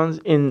take-ons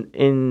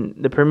in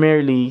the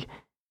Premier League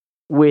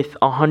with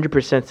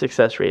 100%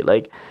 success rate.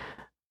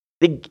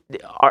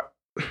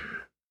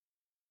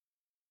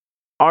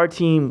 Our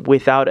team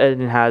without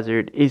Eden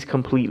Hazard is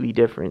completely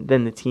different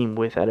than the team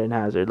with Eden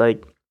Hazard.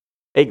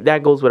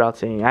 That goes without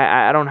saying.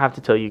 I don't have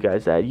to tell you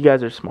guys that. You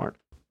guys are smart.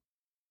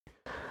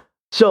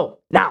 So,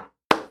 now,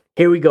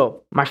 here we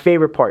go. My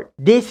favorite part.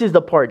 This is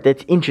the part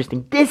that's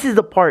interesting. This is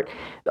the part.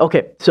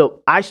 Okay,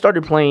 so I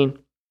started playing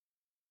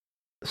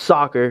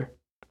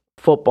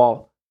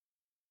football,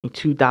 in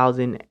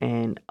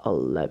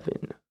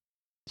 2011.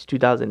 It's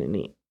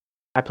 2008.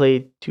 I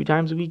played 2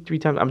 times a week, 3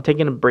 times. I'm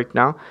taking a break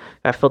now.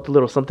 I felt a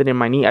little something in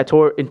my knee. In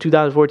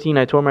 2014,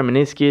 I tore my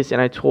meniscus,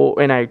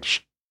 and I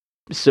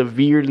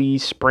severely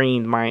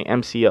sprained my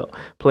MCL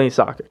playing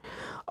soccer.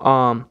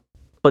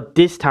 But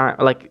this time,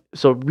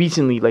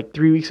 recently,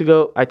 3 weeks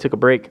ago, I took a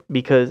break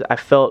because I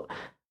felt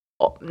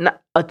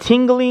a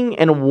tingling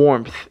and a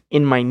warmth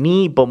in my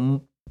knee, but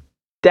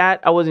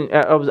that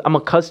I'm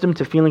accustomed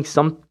to feeling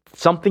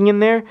something in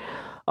there,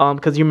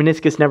 because your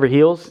meniscus never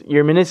heals.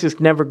 Your meniscus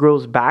never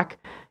grows back.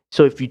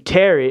 So if you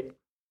tear it,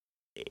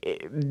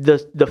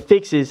 the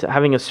fix is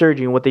having a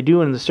surgery, and what they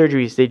do in the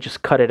surgery is they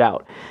just cut it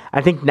out.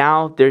 I think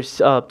now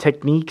there's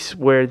techniques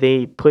where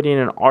they put in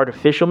an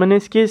artificial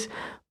meniscus,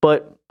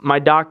 but my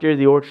doctor,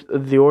 the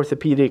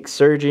orthopedic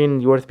surgeon,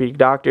 the orthopedic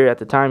doctor at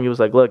the time, he was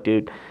like, look,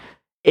 dude,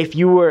 if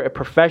you were a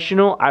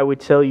professional, I would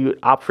tell you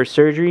opt for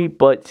surgery.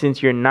 But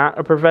since you're not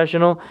a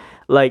professional,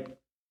 like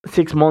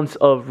 6 months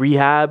of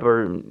rehab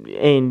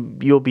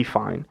and you'll be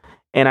fine.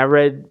 And I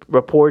read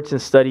reports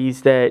and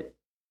studies that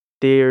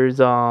they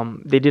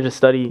did a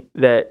study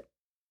that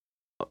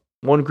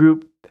one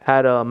group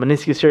had a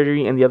meniscus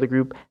surgery and the other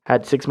group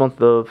had 6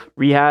 months of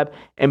rehab,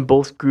 and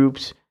both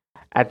groups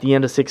at the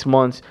end of 6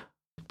 months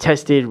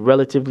tested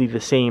relatively the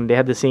same. They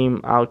had the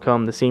same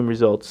outcome, the same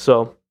results.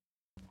 So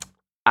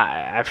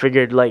I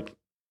figured, like,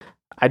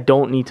 I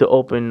don't need to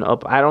open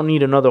up. I don't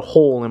need another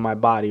hole in my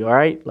body, all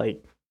right?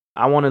 Like,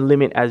 I want to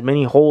limit as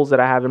many holes that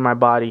I have in my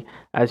body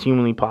as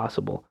humanly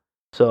possible.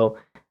 So,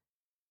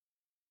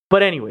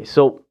 but anyway,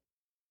 so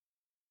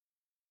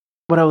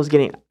what I was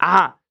getting,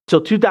 so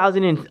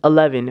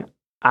 2011,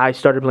 I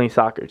started playing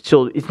soccer.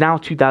 So it's now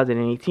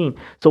 2018.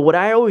 So what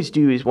I always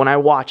do is when I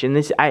watch, and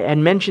this, I had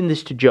mentioned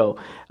this to Joe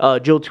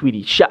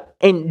Tweedy,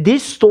 and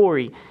this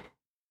story,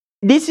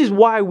 this is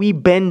why we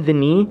bend the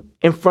knee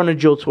in front of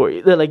Joe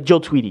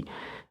Tweedy.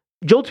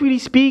 Joe Tweedy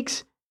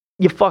speaks,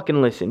 you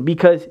fucking listen,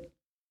 because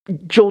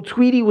Joe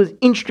Tweedy was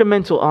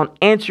instrumental on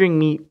answering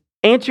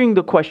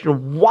the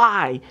question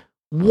why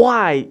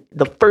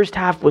the first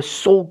half was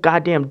so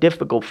goddamn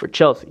difficult for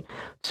Chelsea.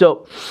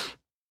 So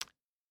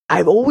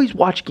I've always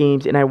watched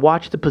games, and I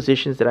watch the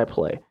positions that I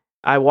play.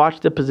 I watch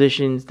the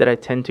positions that I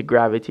tend to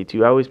gravitate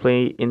to. I always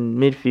play in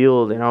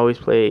midfield, and I always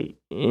play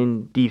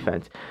in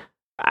defense.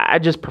 I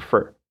just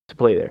prefer to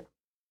play there.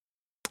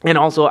 And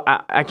also,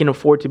 I can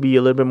afford to be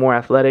a little bit more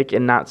athletic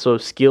and not so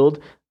skilled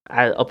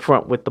up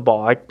front with the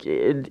ball.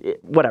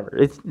 Whatever.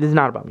 It's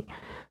not about me.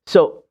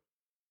 So,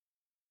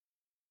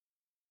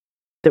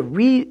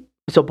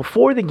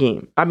 before the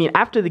game,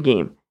 after the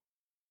game,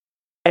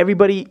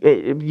 everybody,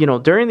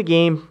 during the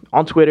game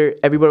on Twitter,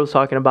 everybody was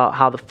talking about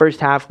how the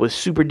first half was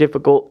super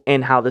difficult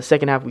and how the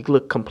second half we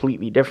looked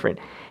completely different.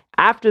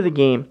 After the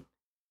game,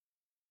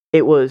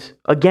 it was,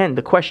 again,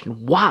 the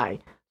question, why?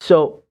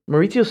 So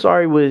Maurizio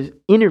Sarri was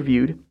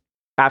interviewed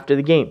after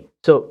the game.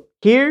 So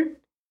here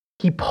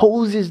he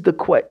poses the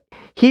question.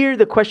 Here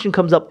the question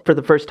comes up for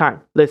the first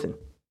time. Listen.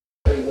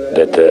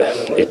 That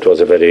it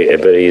was a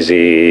very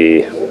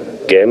easy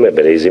game, a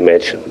very easy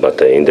match,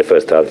 but in the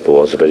first half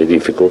was very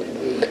difficult.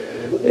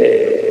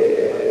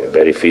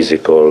 Very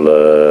physical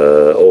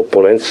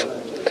opponents.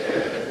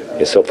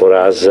 And so for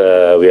us,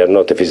 we are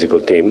not a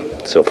physical team.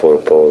 So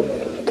for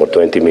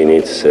 20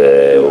 minutes,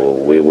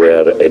 we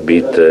were a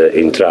bit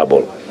in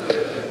trouble.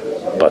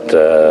 But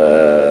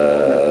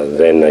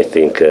then I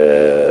think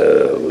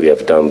we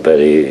have done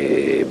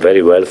very,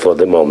 very well for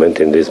the moment.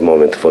 In this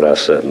moment for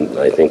us,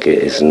 I think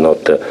it's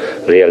not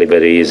really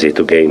very easy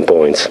to gain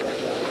points.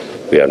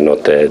 We are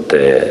not at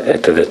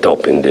the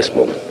top in this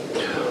moment.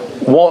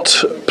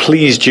 What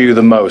pleased you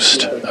the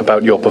most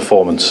about your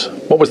performance?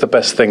 What was the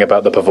best thing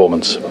about the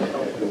performance?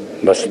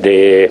 But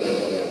the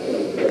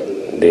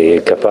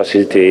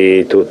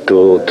capacity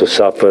to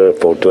suffer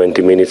for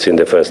 20 minutes in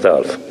the first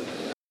half.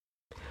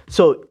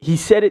 So he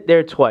said it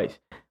there twice.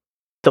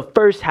 The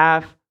first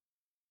half,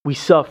 we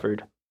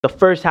suffered. The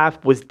first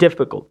half was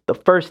difficult. The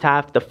first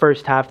half.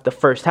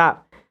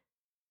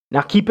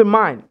 Now keep in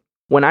mind,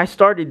 when I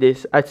started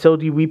this, I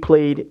told you we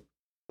played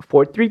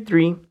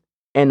 4-3-3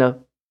 and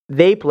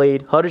they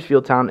played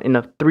Huddersfield Town in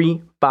a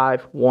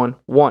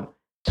 3-5-1-1.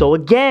 So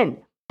again,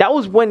 that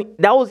was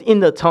in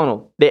the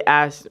tunnel. They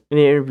asked in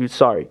the interview,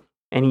 Sarri,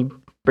 and he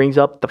brings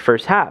up the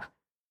first half.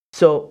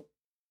 So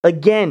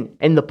again,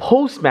 in the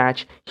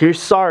post-match, here's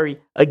Sarri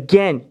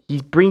again.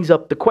 He brings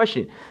up the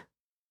question,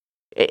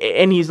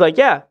 and he's like,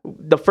 "Yeah,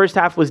 the first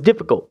half was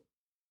difficult."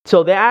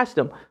 So they asked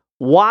him,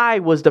 "Why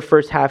was the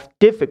first half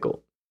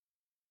difficult?"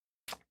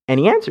 And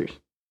he answers.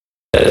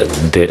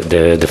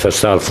 The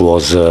first half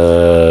was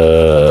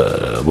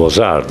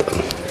hard.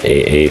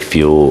 If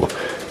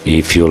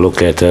you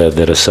look at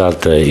the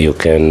result, you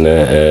can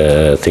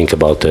think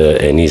about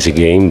an easy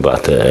game,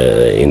 but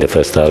in the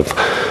first half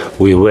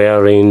we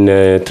were in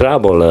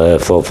trouble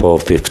for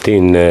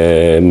 15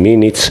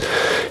 minutes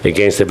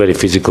against a very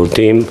physical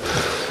team.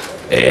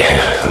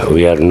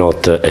 We are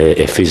not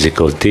a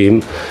physical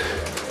team.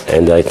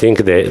 And I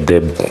think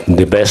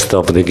the best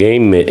of the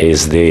game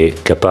is the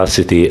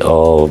capacity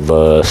of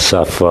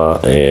suffer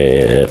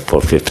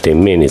for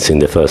 15 minutes in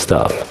the first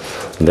half.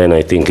 Then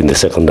I think in the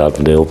second half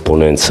the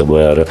opponents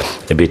were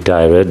a bit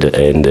tired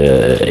and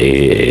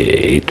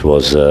it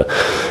was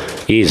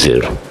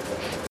easier.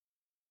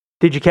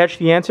 Did you catch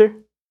the answer?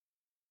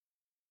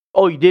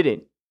 Oh, you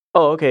didn't?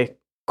 Oh, okay,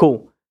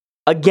 cool.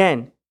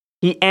 Again,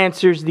 he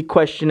answers the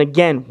question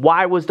again.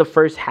 Why was the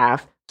first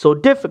half so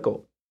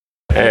difficult?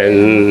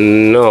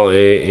 And no,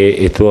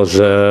 it was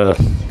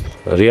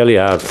really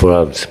hard for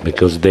us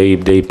because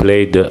they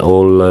played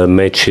all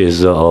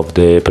matches of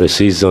the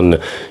pre-season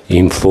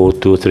in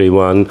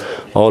 4-2-3-1.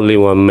 Only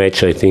one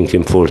match, I think,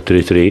 in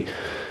 4-3-3.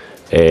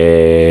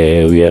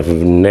 We have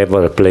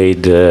never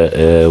played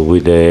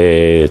with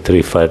a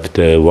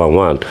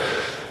 3-5-1-1.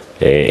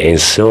 And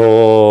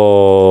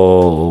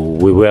so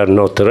we were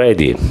not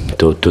ready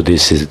to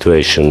this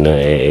situation.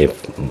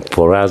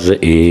 For us,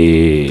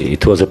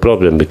 it was a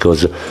problem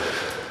because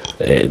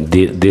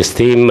this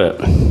team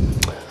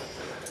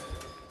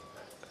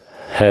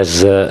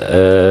has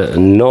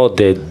not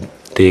the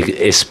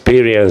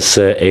experience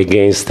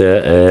against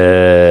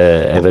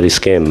every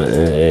scheme,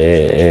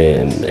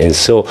 and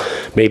so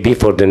maybe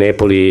for the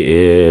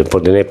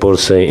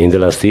Naples in the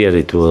last year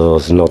it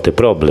was not a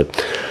problem.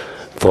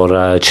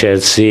 For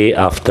Chelsea,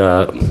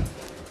 after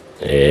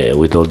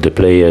with all the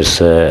players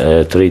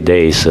 3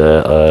 days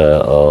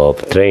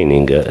of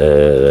training,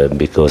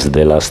 because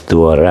the last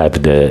two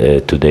arrived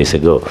 2 days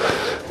ago,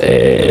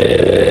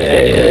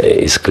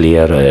 it's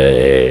clear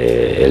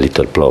a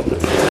little problem.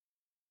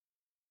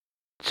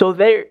 So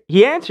there,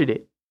 he answered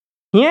it.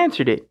 He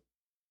answered it.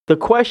 The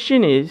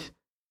question is,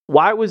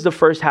 why was the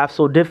first half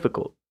so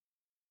difficult?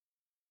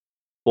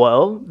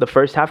 Well, the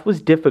first half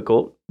was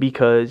difficult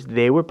because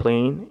they were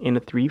playing in a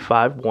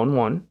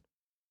 3-5-1-1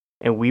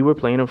 and we were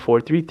playing in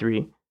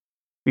 4-3-3.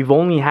 We've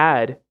only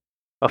had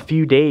a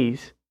few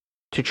days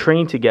to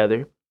train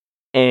together,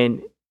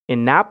 and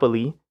in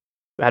Napoli,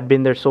 I had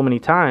been there so many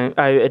times.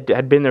 I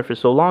had been there for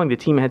so long. The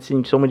team had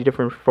seen so many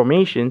different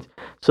formations,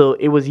 so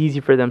it was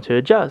easy for them to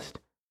adjust.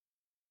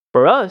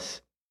 For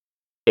us,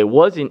 it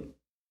wasn't,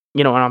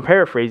 and I'm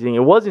paraphrasing,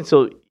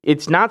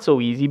 it's not so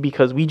easy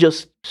because we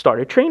just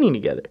started training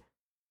together.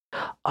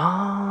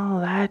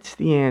 Oh, that's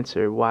the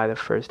answer why the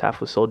first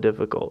half was so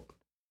difficult.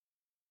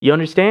 You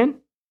understand?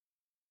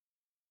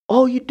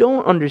 Oh, you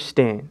don't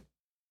understand.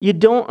 You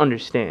don't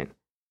understand.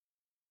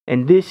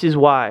 And this is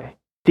why.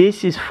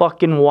 This is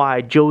fucking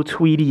why Joe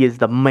Tweedy is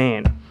the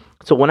man.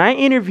 So when I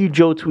interviewed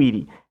Joe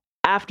Tweedy,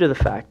 after the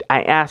fact,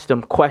 I asked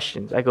him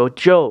questions. I go,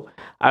 Joe,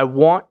 I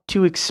want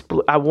to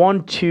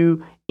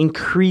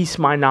increase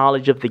my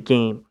knowledge of the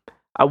game.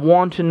 I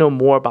want to know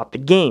more about the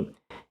game.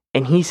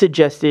 And he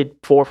suggested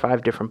 4 or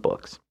 5 different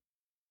books.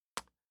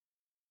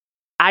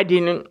 I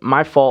didn't,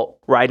 my fault,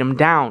 write him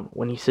down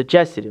when he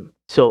suggested him.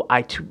 So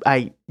I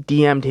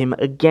DM'd him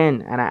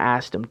again and I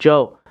asked him,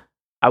 Joe,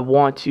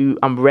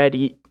 I'm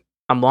ready.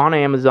 I'm on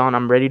Amazon.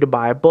 I'm ready to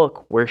buy a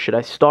book. Where should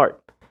I start?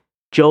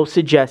 Joe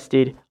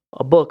suggested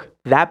a book.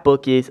 That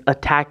book is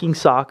Attacking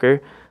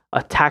Soccer,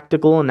 a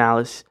Tactical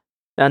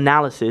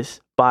Analysis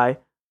by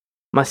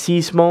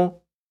Massimo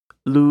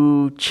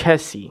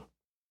Lucchesi.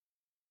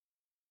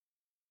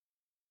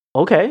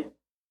 Okay.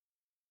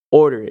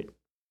 Order it.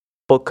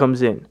 Book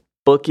comes in.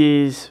 Book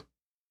is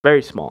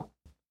very small.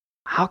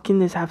 How can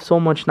this have so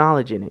much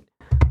knowledge in it?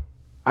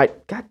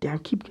 Goddamn, I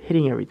keep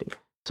hitting everything.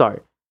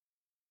 Sorry.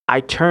 I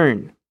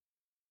turn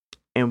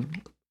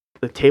and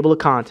the table of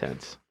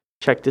contents.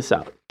 Check this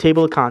out.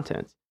 Table of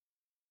contents.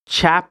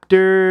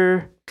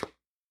 Chapter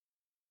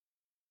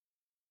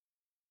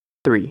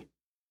 3.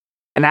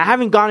 And I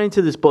haven't gone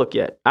into this book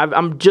yet.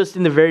 I'm just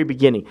in the very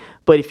beginning.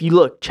 But if you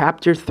look,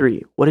 chapter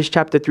 3. What does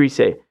chapter 3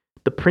 say?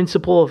 The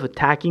principle of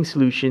attacking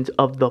solutions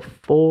of the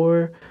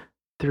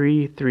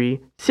 4-3-3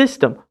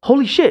 system.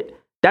 Holy shit.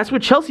 That's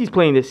what Chelsea's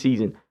playing this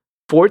season.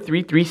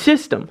 4-3-3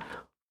 system.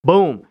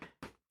 Boom.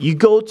 You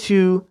go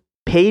to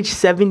page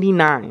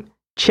 79.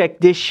 Check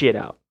this shit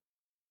out.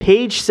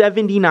 Page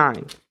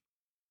 79.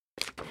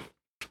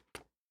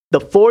 The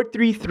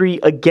 4-3-3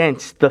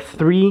 against the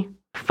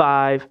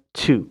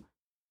 3-5-2.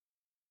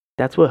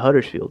 That's what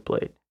Huddersfield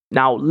played.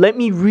 Now, let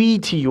me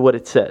read to you what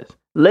it says.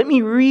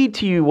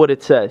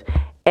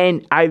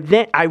 And I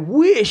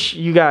wish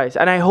you guys,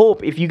 and I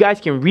hope if you guys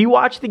can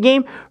rewatch the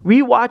game,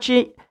 rewatch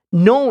it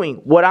knowing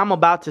what I'm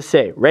about to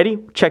say. Ready?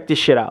 Check this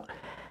shit out.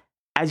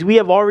 As we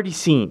have already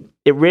seen,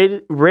 it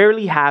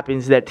rarely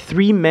happens that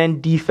 3-men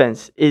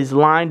defense is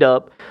lined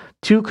up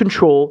to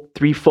control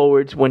 3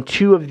 forwards when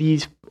 2 of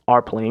these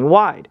are playing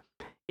wide.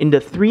 In the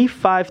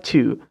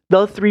 3-5-2,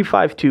 the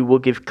 3-5-2 will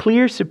give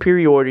clear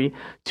superiority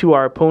to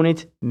our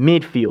opponent's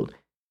midfield.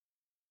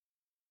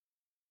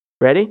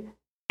 Ready?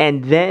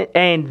 And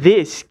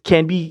this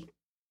can be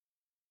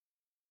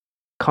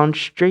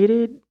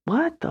constrated.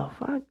 What the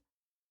fuck?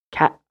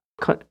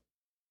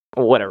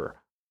 Whatever.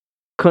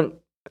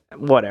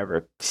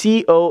 Whatever.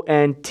 Contrast.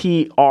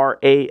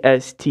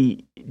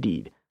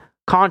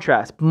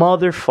 Contrast,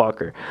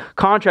 motherfucker.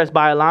 Contrast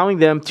by allowing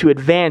them to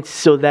advance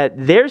so that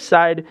their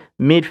side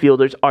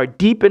midfielders are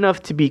deep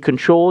enough to be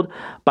controlled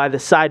by the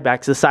side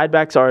backs. The side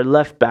backs are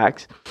left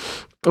backs,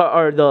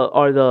 are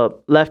the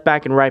left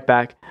back and right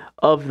back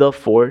of the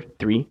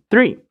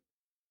 4-3-3.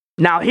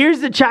 Now,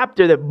 here's the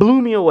chapter that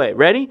blew me away.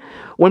 Ready?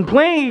 When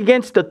playing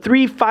against the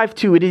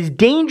 3-5-2, it is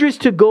dangerous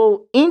to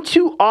go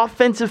into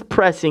offensive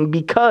pressing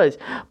because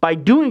by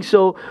doing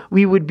so,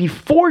 we would be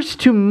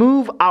forced to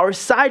move our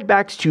side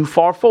backs too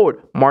far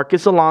forward.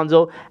 Marcus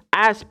Alonso,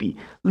 Aspie,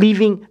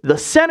 leaving the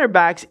center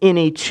backs in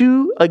a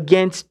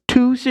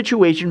 2-against-2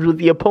 situation with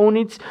the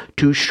opponent's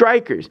 2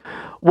 strikers.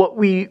 What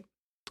we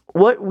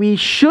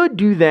should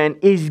do then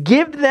is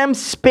give them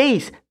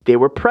space. They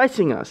were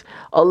pressing us.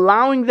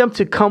 Allowing them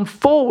to come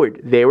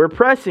forward. They were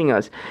pressing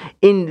us.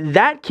 In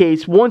that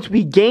case, once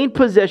we gain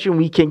possession,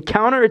 we can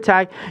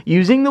counterattack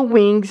using the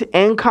wings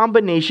and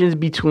combinations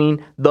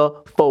between the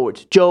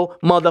forwards. Joe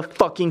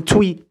motherfucking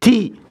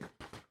Tweety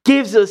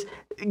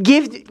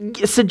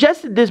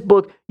suggested this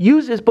book,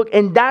 use this book,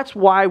 and that's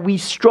why we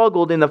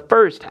struggled in the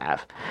first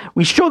half.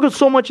 We struggled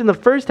so much in the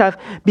first half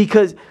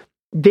because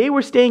they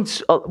were staying,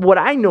 what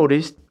I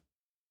noticed,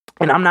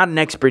 and I'm not an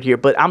expert here,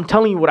 but I'm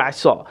telling you what I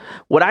saw.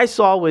 What I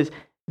saw was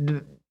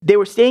they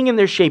were staying in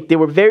their shape. They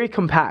were very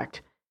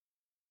compact.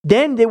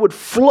 Then they would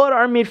flood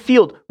our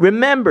midfield.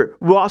 Remember,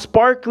 Ross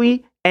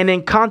Barkley and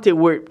then Conte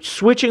were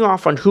switching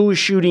off on who was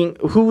shooting,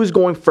 who was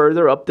going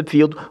further up the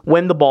field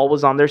when the ball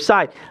was on their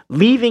side,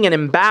 leaving an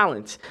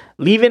imbalance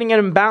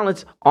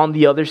on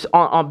the other,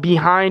 on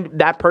behind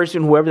that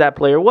person, whoever that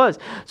player was.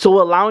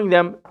 So allowing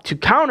them to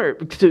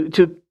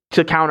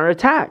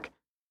counterattack.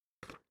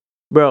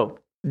 Bro,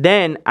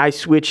 then I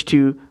switched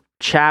to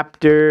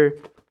chapter.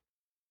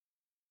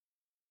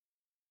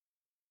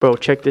 Bro,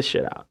 check this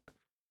shit out.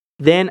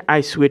 Then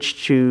I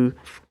switched to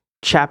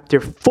chapter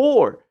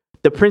 4.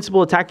 The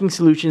principal attacking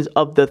solutions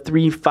of the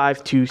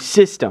 3-5-2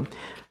 system.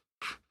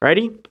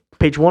 Ready?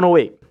 Page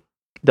 108.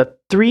 The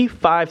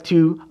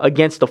 3-5-2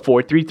 against the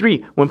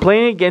 4-3-3. When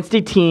playing against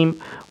a team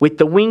with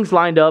the wings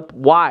lined up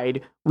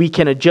wide, we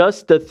can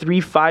adjust the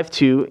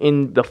 3-5-2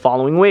 in the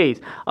following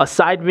ways. A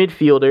side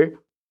midfielder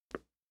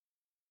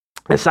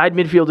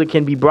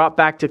can be brought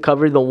back to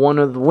cover the one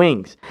of the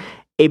wings.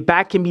 A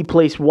back can be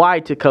placed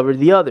wide to cover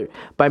the other.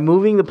 By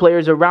moving the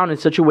players around in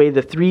such a way,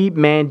 the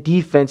 3-man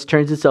defense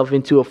turns itself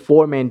into a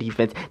 4-man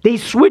defense. They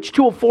switched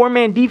to a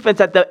 4-man defense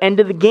at the end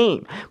of the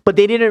game, but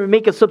they didn't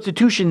make a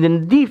substitution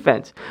in the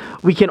defense.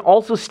 We can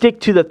also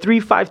stick to the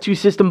 3-5-2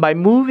 system by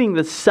moving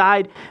the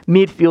side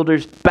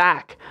midfielders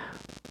back.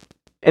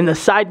 And the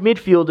side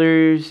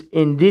midfielders,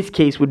 in this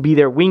case, would be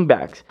their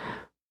wingbacks.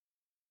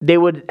 They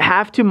would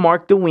have to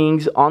mark the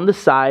wings on the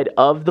side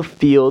of the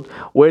field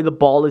where the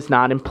ball is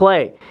not in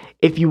play.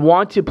 If you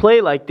want to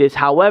play like this,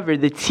 however,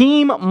 the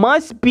team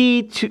must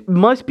be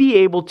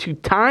able to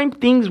time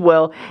things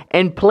well,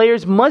 and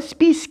players must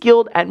be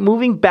skilled at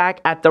moving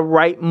back at the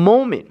right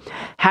moment.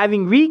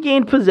 Having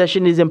regained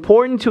possession is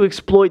important to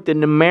exploit the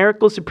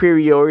numerical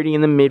superiority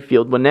in the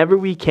midfield. Whenever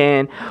we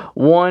can,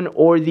 one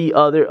or the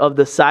other of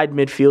the side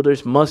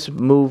midfielders must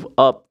move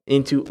up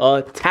into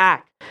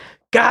attack.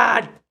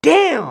 God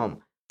damn!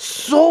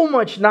 So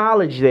much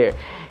knowledge there.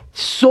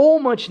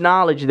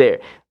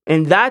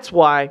 And that's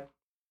why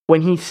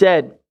when he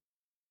said,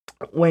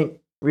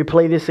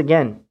 replay this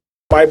again.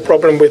 My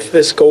problem with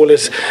this goal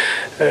is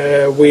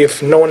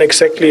we've known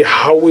exactly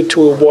how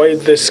to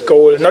avoid this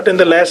goal. Not in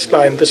the last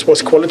line. This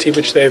was quality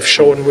which they've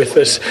shown with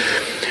this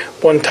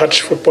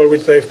one-touch football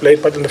which they've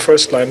played. But in the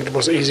first line, it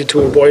was easy to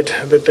avoid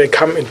that they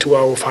come into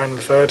our final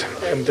third.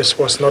 And this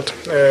was not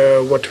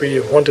what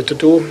we wanted to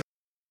do.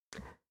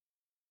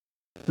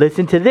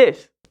 Listen to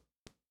this.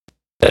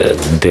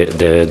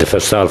 The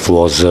first half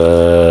was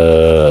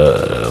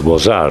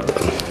hard.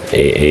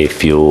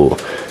 If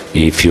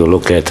you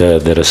look at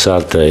the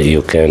result,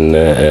 you can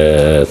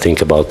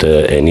think about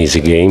an easy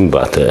game,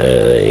 but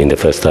in the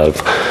first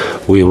half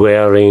we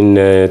were in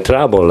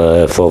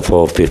trouble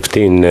for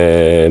 15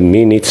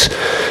 minutes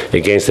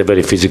against a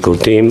very physical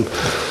team.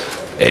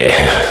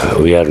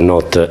 We are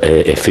not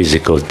a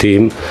physical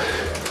team.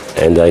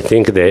 And I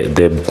think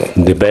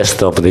the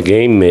best of the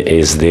game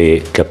is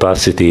the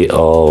capacity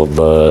of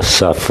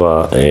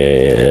Safa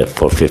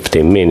for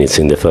 15 minutes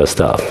in the first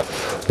half.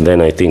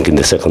 Then I think in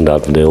the second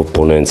half the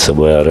opponents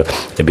were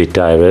a bit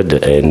tired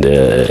and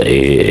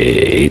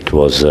it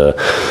was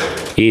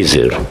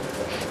easier.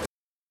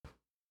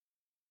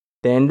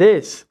 Then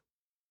this,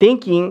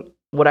 thinking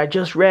what I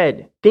just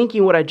read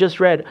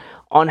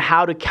on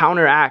how to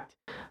counteract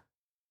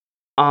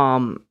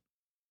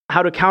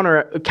how to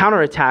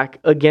counterattack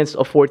against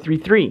a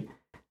 4-3-3.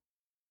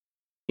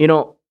 You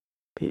know,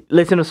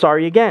 listen to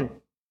Sarri again.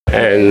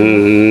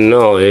 And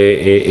no,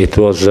 it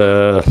was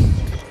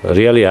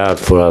really hard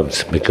for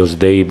us because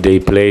they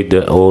played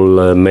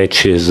all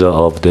matches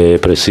of the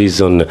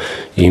pre-season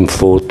in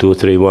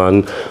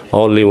 4-2-3-1.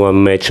 Only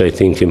one match, I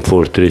think, in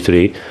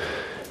 4-3-3.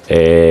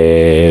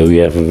 We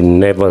have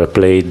never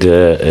played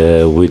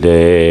with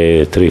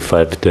a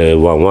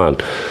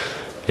 3-5-1-1.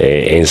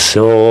 And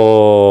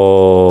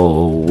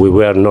so we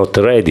were not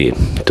ready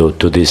to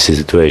this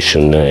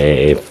situation.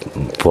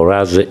 For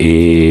us,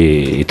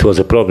 it was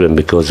a problem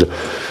because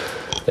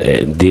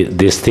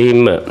this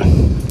team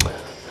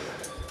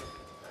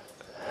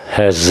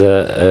has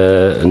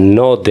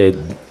not the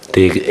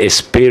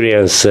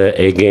experience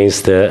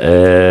against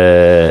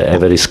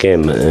every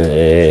scheme,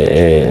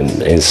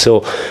 and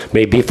so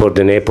maybe for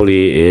the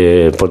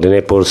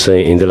Naples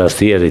in the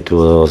last year it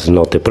was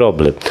not a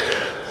problem.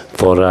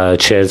 For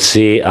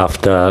Chelsea,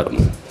 after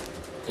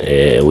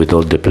with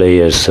all the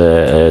players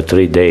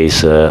 3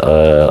 days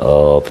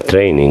of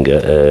training,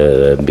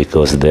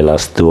 because the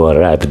last two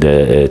arrived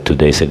 2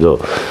 days ago,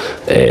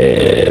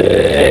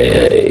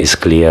 it's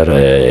clear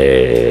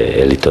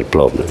a little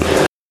problem.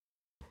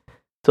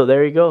 So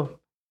there you go.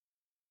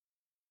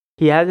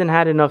 He hasn't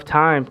had enough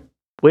time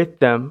with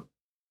them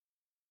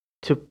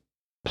to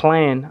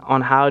plan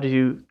on how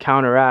to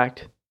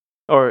counteract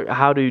or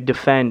how to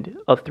defend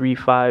a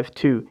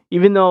 3-5-2.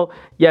 Even though,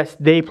 yes,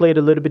 they played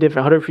a little bit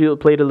different. Huddersfield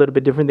played a little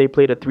bit different. They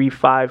played a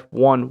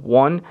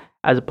 3-5-1-1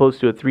 as opposed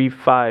to a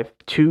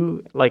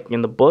 3-5-2 like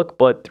in the book.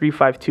 But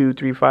 3-5-2,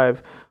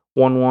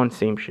 3-5-1-1,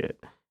 same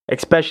shit.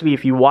 Especially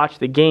if you watch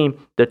the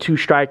game, the two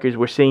strikers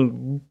were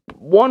saying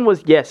one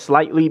was, yes,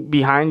 slightly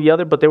behind the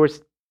other, but they were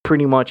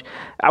pretty much,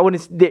 I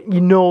wouldn't, they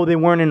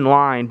weren't in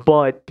line,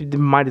 but they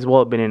might as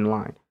well have been in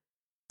line.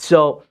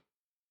 So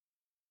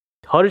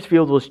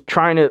Huddersfield was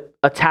trying to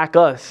attack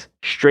us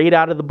straight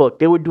out of the book.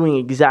 They were doing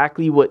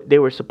exactly what they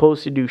were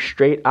supposed to do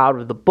straight out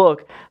of the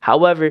book.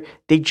 However,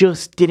 they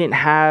just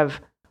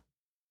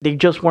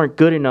weren't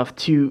good enough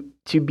to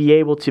be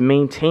able to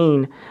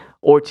maintain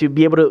or to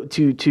be able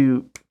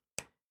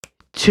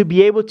to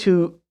be able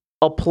to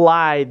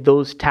apply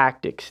those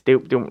tactics. They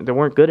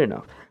weren't good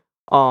enough.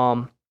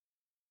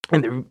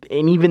 And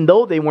even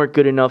though they weren't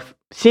good enough,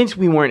 since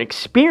we weren't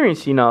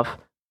experienced enough,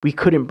 we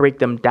couldn't break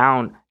them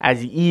down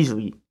as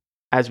easily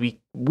as we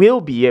will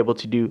be able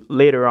to do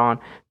later on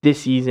this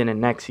season and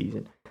next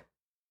season.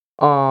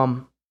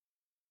 Damn,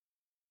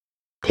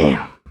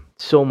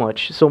 so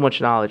much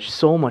knowledge,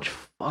 so much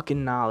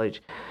fucking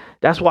knowledge.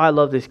 That's why I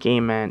love this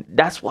game, man.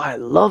 That's why I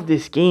love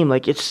this game.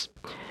 Like, there's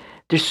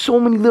so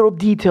many little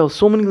details,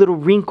 so many little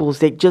wrinkles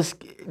that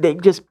just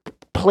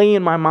play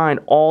in my mind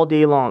all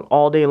day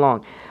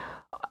long.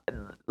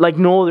 Like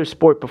no other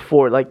sport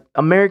before. Like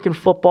American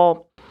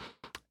football,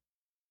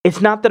 it's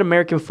not that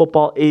American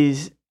football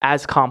is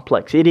as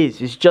complex. It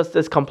is. It's just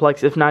as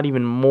complex, if not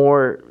even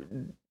more.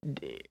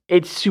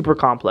 It's super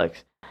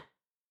complex.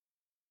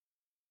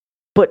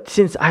 But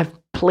since I've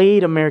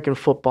played American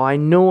football, I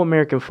know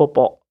American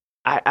football.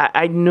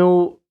 I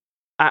know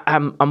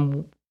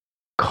I'm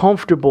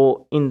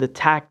comfortable in the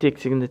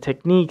tactics and the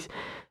techniques.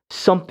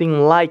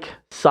 Something like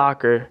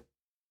soccer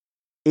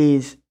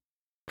is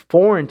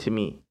foreign to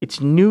me.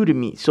 It's new to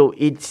me. So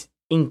it's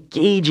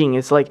engaging.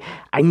 It's like,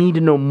 I need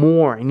to know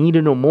more.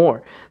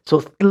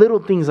 So little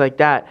things like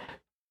that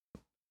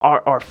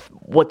are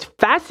what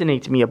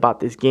fascinates me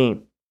about this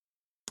game.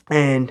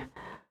 And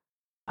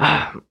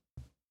I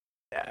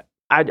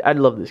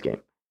love this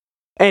game.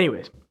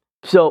 Anyways,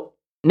 so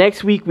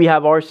next week we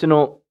have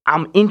Arsenal.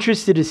 I'm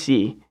interested to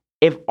see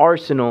if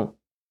Arsenal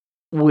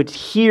would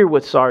hear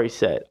what Sarri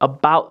said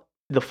about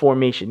the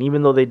formation.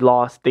 Even though they'd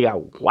lost, they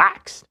got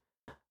waxed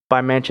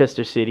by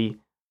Manchester City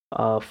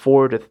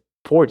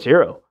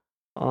 4-0.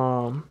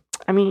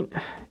 I mean,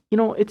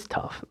 it's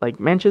tough. Like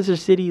Manchester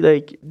City,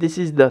 like this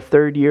is the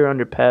third year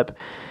under Pep.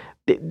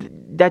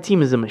 That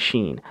team is a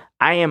machine.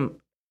 I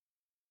am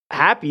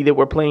happy that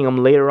we're playing them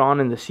later on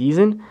in the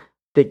season.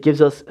 That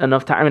gives us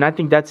enough time. I mean, I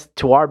think that's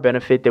to our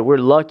benefit that we're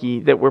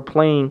lucky that we're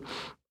playing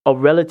a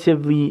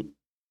relatively,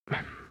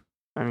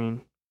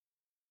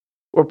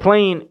 we're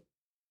playing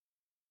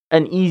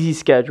an easy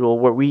schedule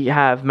where we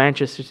have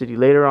Manchester City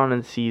later on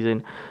in the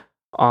season,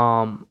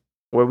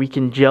 where we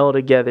can gel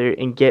together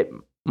and get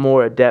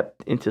more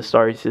adept into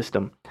Sarri's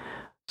system.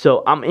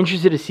 So I'm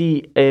interested to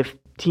see if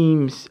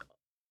teams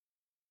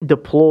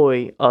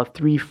deploy a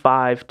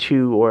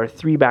 3-5-2 or a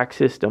 3-back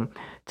system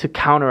to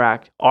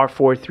counteract our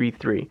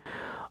 4-3-3.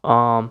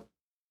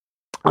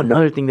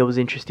 Another thing that was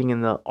interesting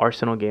in the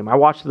Arsenal game, I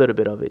watched a little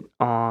bit of it.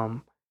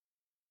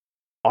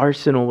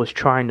 Arsenal was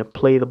trying to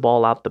play the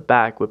ball out the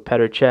back with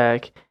Petr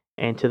Cech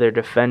and to their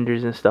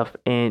defenders and stuff.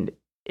 And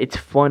it's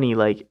funny,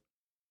 like,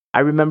 I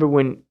remember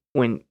when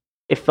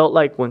it felt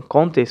like when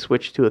Conte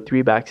switched to a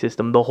 3-back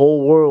system, the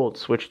whole world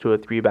switched to a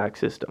 3-back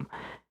system.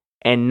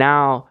 And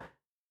now,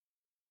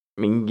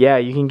 yeah,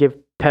 you can give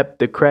Pep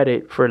the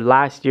credit for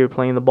last year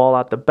playing the ball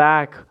out the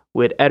back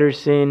with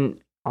Ederson,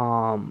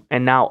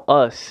 and now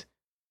us.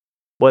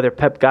 Whether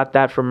Pep got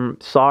that from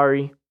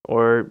Sarri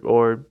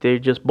or they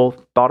just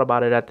both thought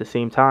about it at the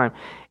same time.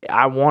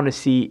 I want to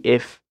see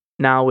if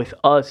now with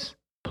us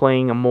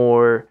playing a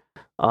more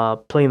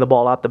playing the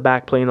ball out the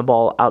back, playing the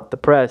ball out the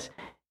press,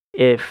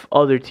 if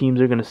other teams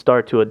are going to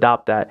start to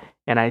adopt that.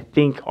 And I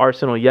think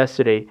Arsenal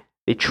yesterday,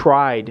 they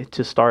tried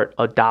to start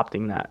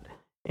adopting that.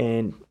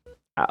 And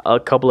a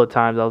couple of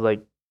times I was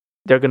like,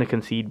 they're going to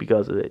concede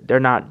because of it.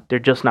 They're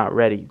just not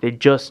ready. They're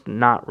just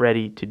not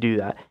ready to do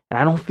that. And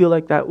I don't feel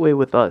like that way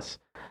with us.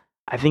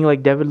 I think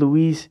like David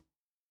Luiz,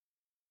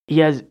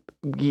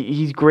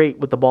 he's great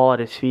with the ball at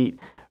his feet.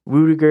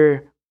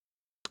 Rudiger,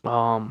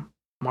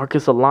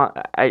 Marcus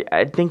Alonso,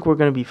 I think we're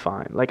going to be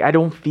fine. Like, I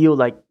don't feel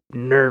like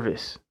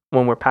nervous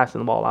when we're passing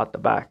the ball out the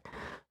back.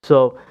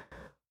 So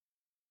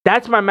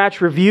that's my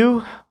match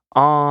review.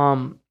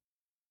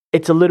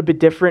 It's a little bit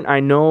different.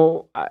 I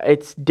know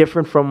it's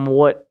different from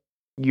what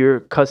you're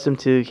accustomed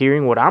to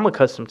hearing, what I'm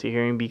accustomed to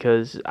hearing,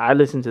 because I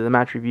listen to the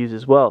match reviews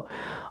as well.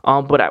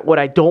 But what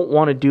I don't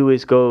want to do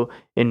is go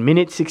in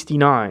minute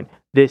 69,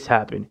 this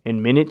happened.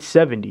 In minute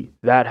 70,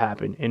 that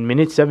happened. In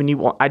minute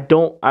 71, I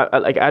don't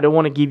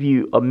want to give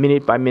you a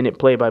minute by minute,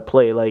 play by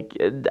play. Like,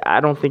 I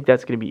don't think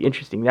that's going to be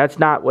interesting. That's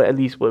not what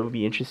would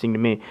be interesting to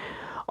me.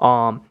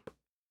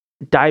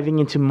 diving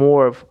into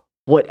more of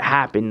what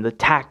happened, the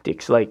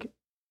tactics. Like,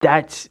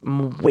 that's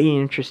way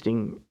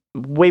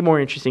more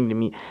interesting to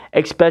me,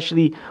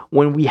 especially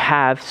when we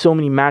have so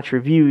many match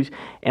reviews,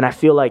 and I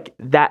feel like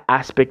that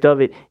aspect of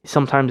it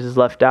sometimes is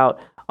left out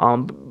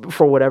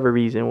for whatever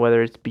reason,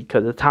 whether it's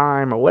because of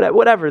time or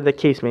whatever the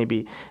case may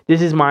be.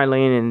 This is my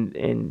lane,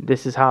 and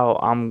this is how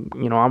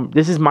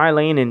this is my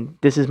lane, and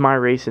this is my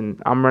race,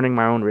 and I'm running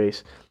my own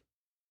race.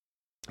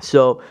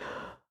 So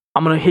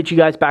I'm going to hit you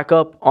guys back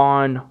up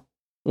on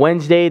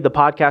Wednesday. The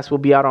podcast will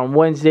be out on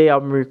Wednesday.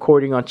 I'm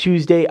recording on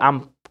Tuesday.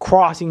 I'm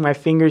crossing my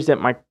fingers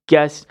that my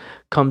guest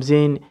comes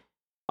in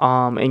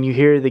and you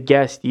hear the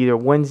guest either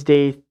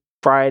Wednesday,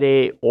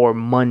 Friday, or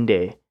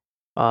Monday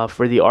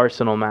for the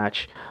Arsenal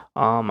match.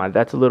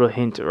 That's a little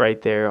hint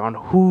right there on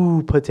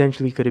who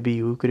potentially could it be.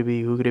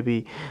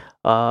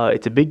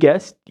 It's a big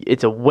guest.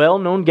 It's a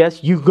well-known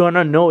guest. You're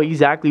gonna know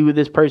exactly who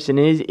this person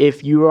is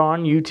if you're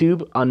on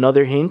YouTube.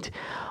 Another hint.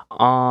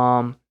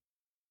 You're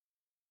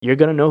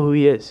gonna know who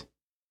he is.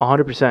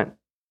 100%.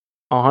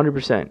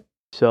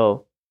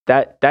 So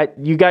that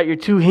you got your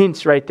two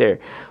hints right there.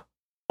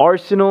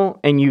 Arsenal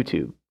and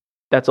YouTube.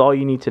 That's all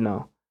you need to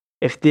know.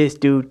 If this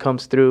dude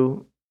comes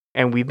through,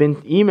 and we've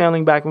been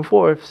emailing back and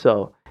forth,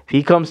 so if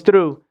he comes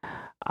through,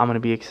 I'm going to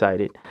be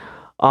excited.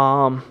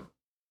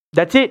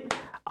 That's it.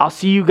 I'll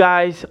see you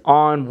guys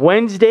on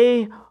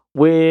Wednesday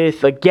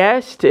with a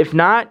guest. If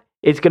not,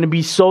 it's going to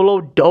be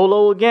solo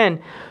dolo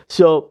again.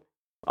 So,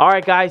 all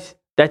right, guys,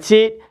 that's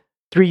it.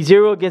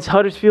 3-0 against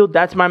Huddersfield.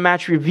 That's my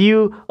match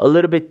review. A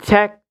little bit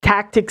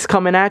tactics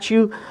coming at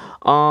you.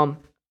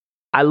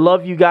 I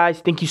love you guys.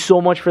 Thank you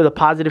so much for the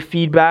positive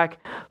feedback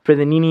for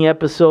the Nini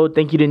episode.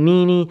 Thank you to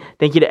Nini.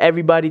 Thank you to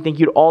everybody. Thank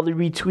you to all the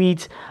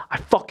retweets. I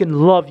fucking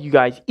love you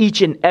guys.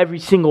 Each and every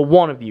single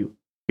one of you.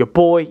 Your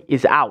boy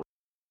is out.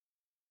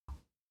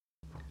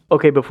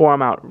 Okay, before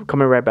I'm out,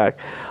 coming right back.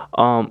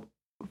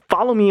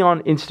 Follow me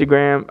on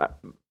Instagram.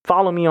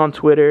 Follow me on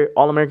Twitter.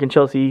 All American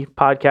Chelsea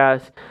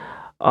Podcast.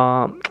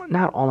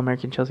 Not All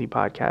American Chelsea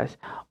Podcast.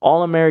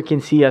 All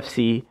American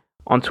CFC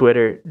on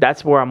Twitter.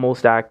 That's where I'm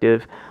most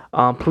active.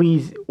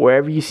 Please,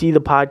 wherever you see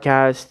the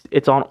podcast,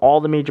 it's on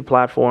all the major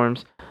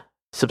platforms.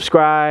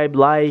 Subscribe,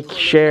 like,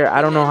 share.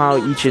 I don't know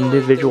how each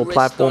individual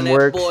platform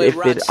works. If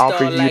it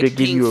offers you to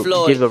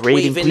give a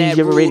rating, please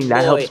give a rating.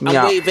 That helps me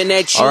out.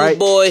 All right.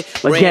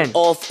 Again,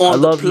 I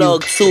love you.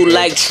 Too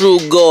like True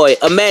Goy.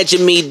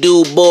 Imagine me,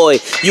 do boy.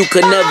 You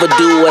could never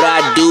do what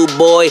I do,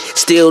 boy.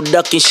 Still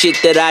ducking shit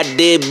that I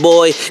did,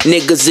 boy.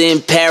 Niggas in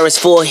Paris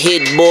for a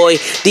hit, boy.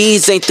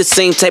 These ain't the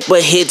same type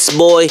of hits,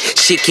 boy.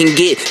 Shit can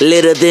get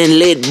litter than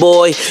lit,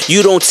 boy.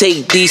 You don't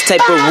take these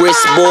type of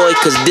risks, boy.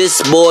 Cause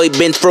this boy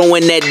been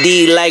throwing that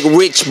D like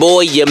Rich,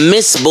 boy. You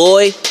miss,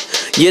 boy.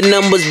 Your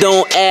numbers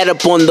don't add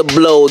up on the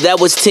blow. That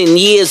was 10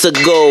 years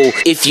ago.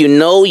 If you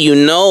know, you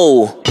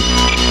know.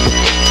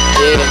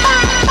 Yeah.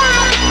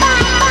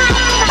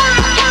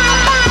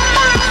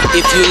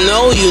 If you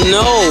know, you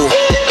know.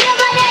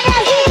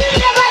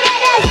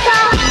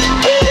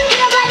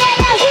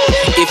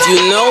 If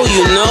you know,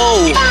 you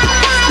know.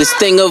 This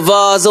thing of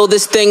ours, oh,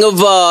 this thing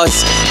of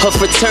ours. Her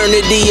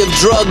fraternity of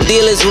drug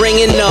dealers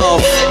ringing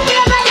off.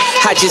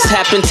 I just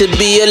happen to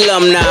be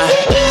alumni.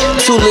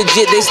 Too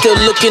legit, they still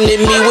looking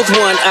at me with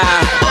one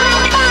eye.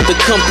 The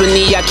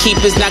company I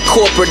keep is not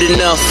corporate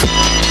enough.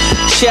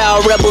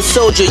 Child rebel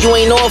soldier, you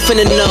ain't orphan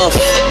enough.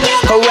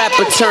 A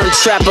rapper turned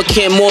trapper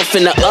can't morph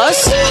into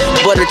us,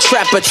 but a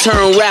trapper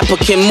turned rapper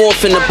can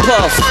morph into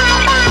Puff.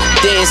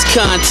 Dance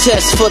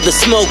contest for the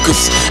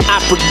smokers. I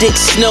predict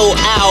Snow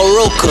Al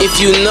Roker. If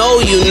you know,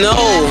 you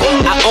know.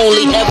 I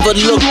only ever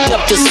looked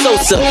up to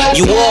Sosa.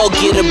 You all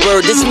get a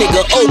bird, this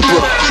nigga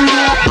Oprah.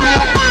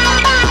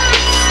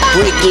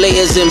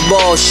 Bricklayers in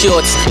ball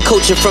shorts,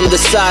 coaching from the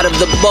side of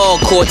the ball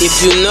court.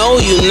 If you know,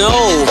 you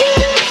know.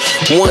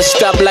 One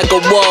stop like a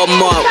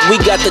Walmart. We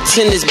got the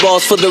tennis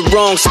balls for the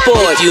wrong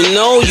sport. If you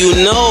know, you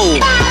know.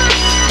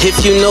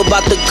 If you know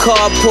about the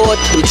carport,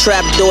 them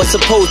trapdoors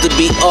supposed to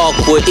be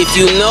awkward. If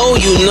you know,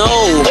 you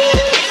know.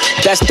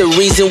 That's the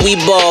reason we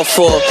ball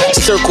for.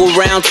 Circle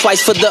round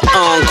twice for the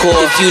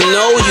encore. If you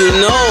know, you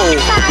know.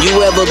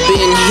 You ever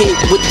been hit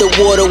with the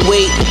water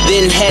weight,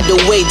 then had to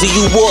wait till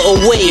you wore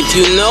away. If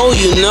you know,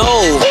 you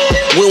know.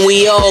 When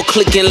we all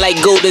clicking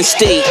like Golden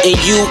State, and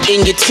you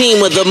and your team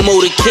of the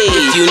motorcade.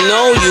 If you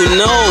know, you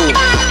know.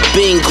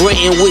 Been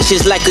granting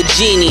wishes like a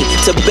genie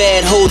to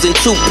bad hoes in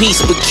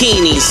two-piece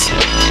bikinis.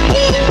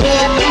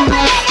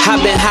 I've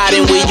been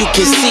hiding where you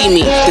can see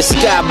me. The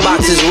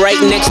skybox is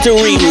right next to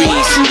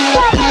Riri's.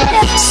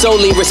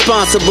 Solely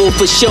responsible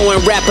for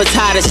showing rappers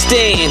how to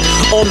stand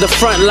on the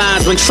front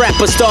lines when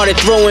trappers started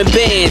throwing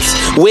bands.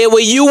 Where were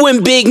you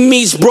when Big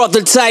Meats brought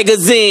the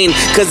Tigers in?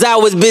 Cause I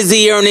was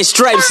busy earning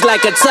stripes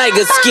like a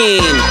tiger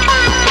skin.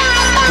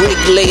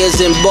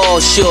 Bricklayers in ball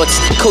shorts,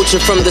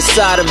 coaching from the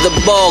side of the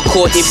ball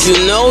court. If you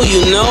know,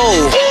 you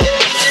know.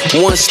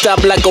 One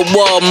stop like a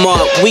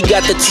Walmart. We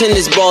got the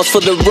tennis balls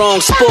for the wrong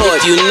sport.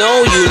 If you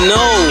know, you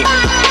know.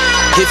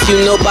 If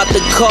you know about the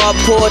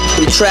carport,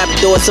 them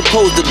trapdoors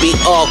supposed to be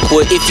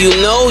awkward. If you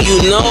know, you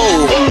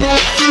know.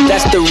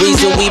 That's the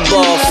reason we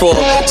ball for.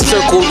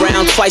 Circle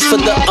round twice for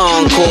the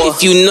encore.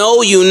 If you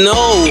know, you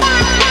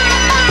know.